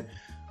movement,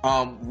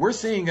 we're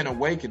seeing an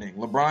awakening.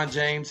 LeBron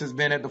James has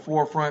been at the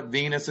forefront,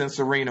 Venus and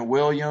Serena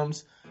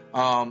Williams.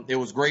 It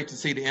was great to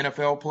see the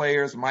NFL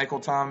players, Michael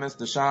Thomas,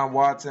 Deshaun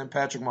Watson,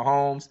 Patrick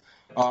Mahomes.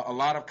 A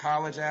lot of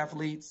college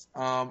athletes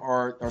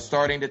are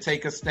starting to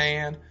take a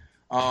stand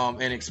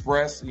and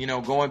express,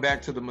 going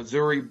back to the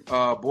Missouri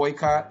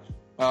boycott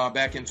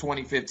back in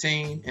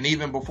 2015. And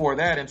even before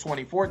that, in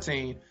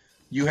 2014,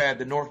 you had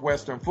the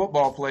Northwestern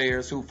football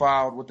players who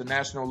filed with the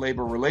National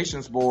Labor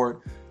Relations Board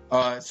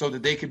so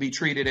that they could be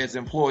treated as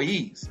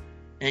employees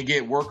and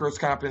get workers'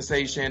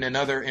 compensation and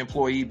other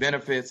employee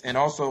benefits, and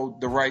also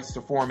the rights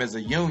to form as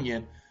a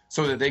union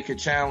so that they could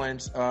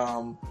challenge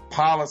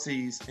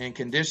policies and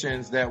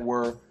conditions that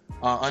were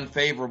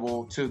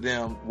unfavorable to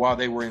them while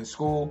they were in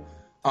school.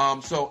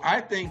 So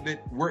I think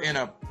that we're in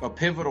a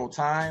pivotal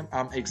time.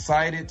 I'm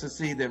excited to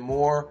see that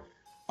more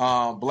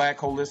Black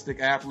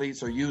holistic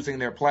athletes are using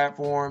their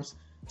platforms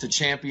to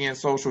champion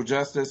social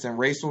justice and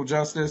racial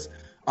justice.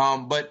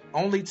 But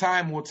only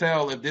time will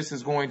tell if this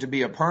is going to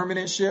be a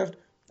permanent shift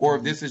or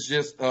if this is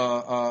just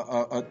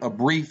a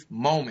brief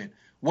moment.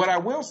 What I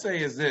will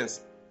say is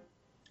this.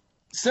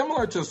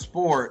 Similar to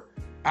sport,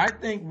 I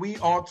think we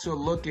ought to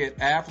look at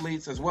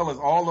athletes as well as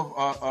all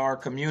of our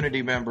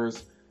community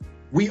members.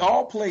 We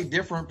all play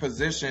different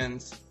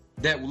positions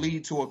that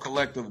lead to a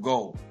collective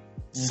goal.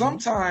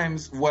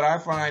 Sometimes what I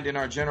find in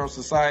our general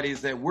society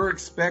is that we're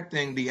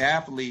expecting the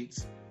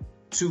athletes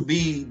to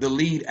be the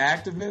lead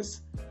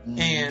activists.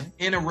 And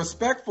in a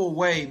respectful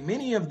way,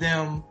 many of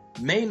them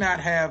may not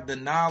have the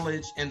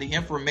knowledge and the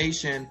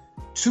information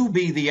to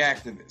be the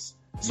activists.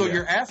 So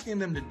you're asking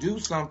them to do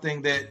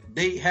something that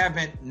they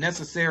haven't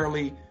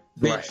necessarily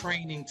been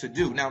training to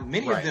do. Now,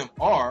 many of them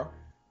are,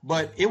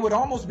 but it would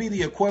almost be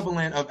the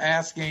equivalent of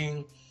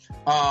asking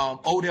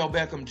Odell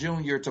Beckham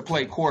Jr. to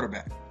play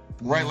quarterback,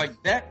 right?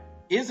 Like, that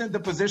isn't the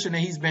position that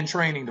he's been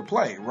training to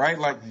play, right?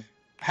 Like,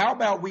 how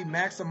about we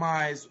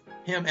maximize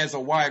him as a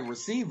wide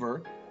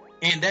receiver,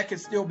 and that could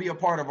still be a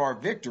part of our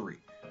victory,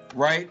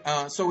 right?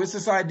 So it's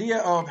this idea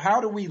of how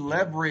do we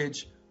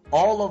leverage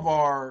all of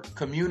our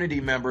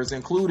community members,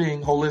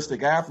 including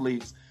holistic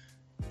athletes,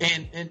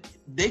 And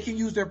they can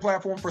use their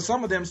platform. For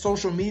some of them,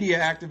 social media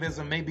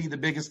activism may be the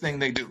biggest thing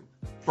they do.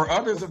 For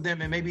others of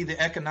them, it may be the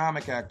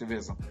economic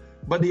activism.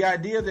 But the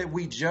idea that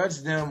we judge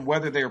them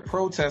whether they're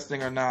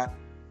protesting or not,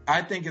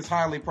 I think is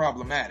highly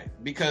problematic,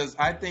 because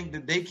I think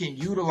that they can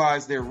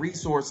utilize their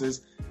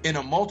resources in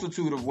a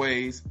multitude of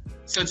ways,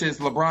 such as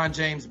LeBron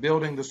James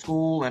building the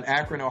school in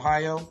Akron,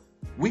 Ohio.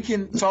 We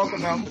can talk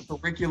about the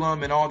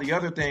curriculum and all the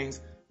other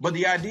things, but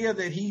the idea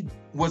that he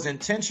was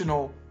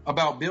intentional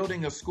about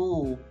building a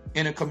school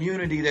in a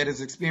community that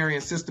has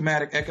experienced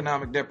systematic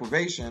economic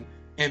deprivation,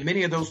 and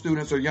many of those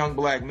students are young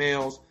black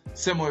males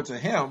similar to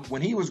him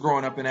when he was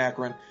growing up in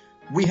Akron,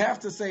 we have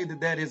to say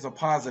that that is a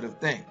positive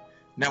thing.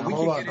 Now,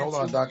 hold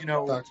on,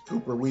 Dr.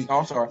 Cooper.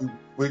 I'm sorry.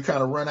 We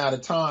kind of run out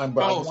of time,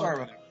 but sorry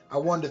about that. I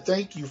wanted to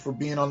thank you for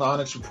being on the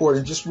Onyx Report.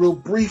 And just real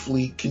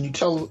briefly, can you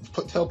tell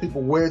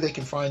people where they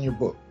can find your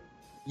book?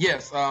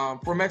 Yes,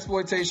 From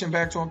Exploitation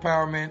Back to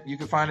Empowerment. You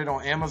can find it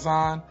on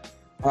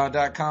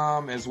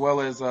Amazon.com, as well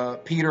as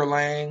Peter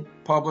Lang,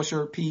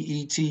 publisher,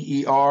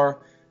 PeterLang.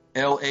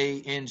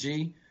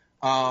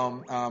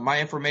 My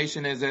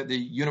information is at the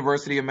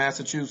University of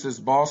Massachusetts,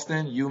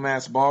 Boston,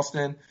 UMass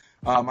Boston.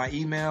 My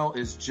email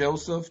is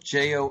Joseph,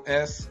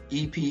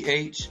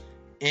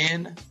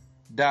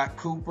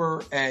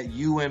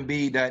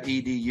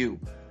 JOSEPH.Cooper@umb.edu.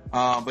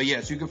 But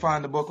yes, you can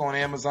find the book on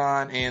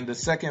Amazon, and the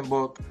second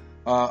book,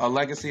 A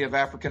Legacy of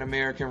African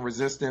American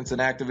Resistance and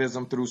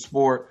Activism Through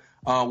Sport,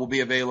 will be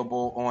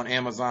available on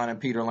Amazon and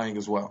Peter Lang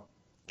as well.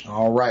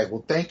 All right.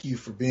 Well, thank you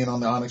for being on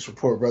the Onyx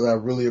Report, brother. I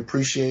really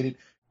appreciate it.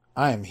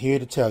 I am here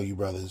to tell you,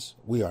 brothers,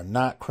 we are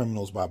not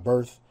criminals by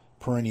birth,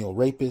 perennial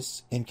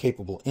rapists,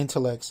 incapable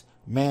intellects,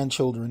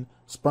 man-children,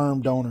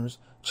 sperm donors,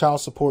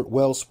 child support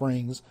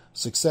wellsprings,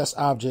 success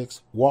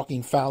objects,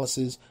 walking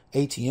phalluses,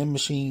 ATM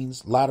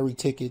machines, lottery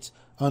tickets,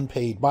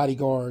 unpaid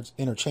bodyguards,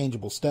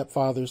 interchangeable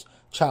stepfathers,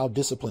 child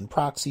discipline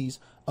proxies,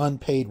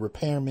 unpaid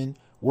repairmen,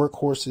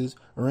 workhorses,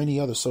 or any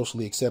other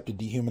socially accepted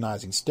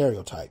dehumanizing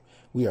stereotype.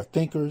 We are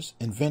thinkers,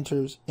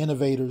 inventors,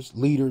 innovators,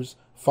 leaders,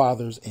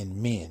 fathers,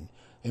 and men.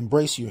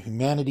 Embrace your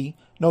humanity,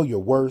 know your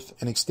worth,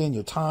 and extend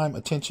your time,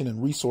 attention,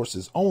 and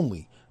resources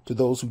only to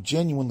those who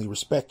genuinely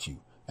respect you.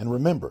 And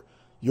remember,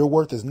 your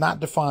worth is not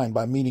defined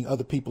by meeting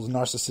other people's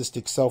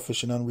narcissistic,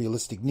 selfish, and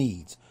unrealistic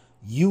needs.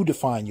 You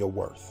define your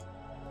worth.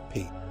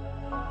 Peace.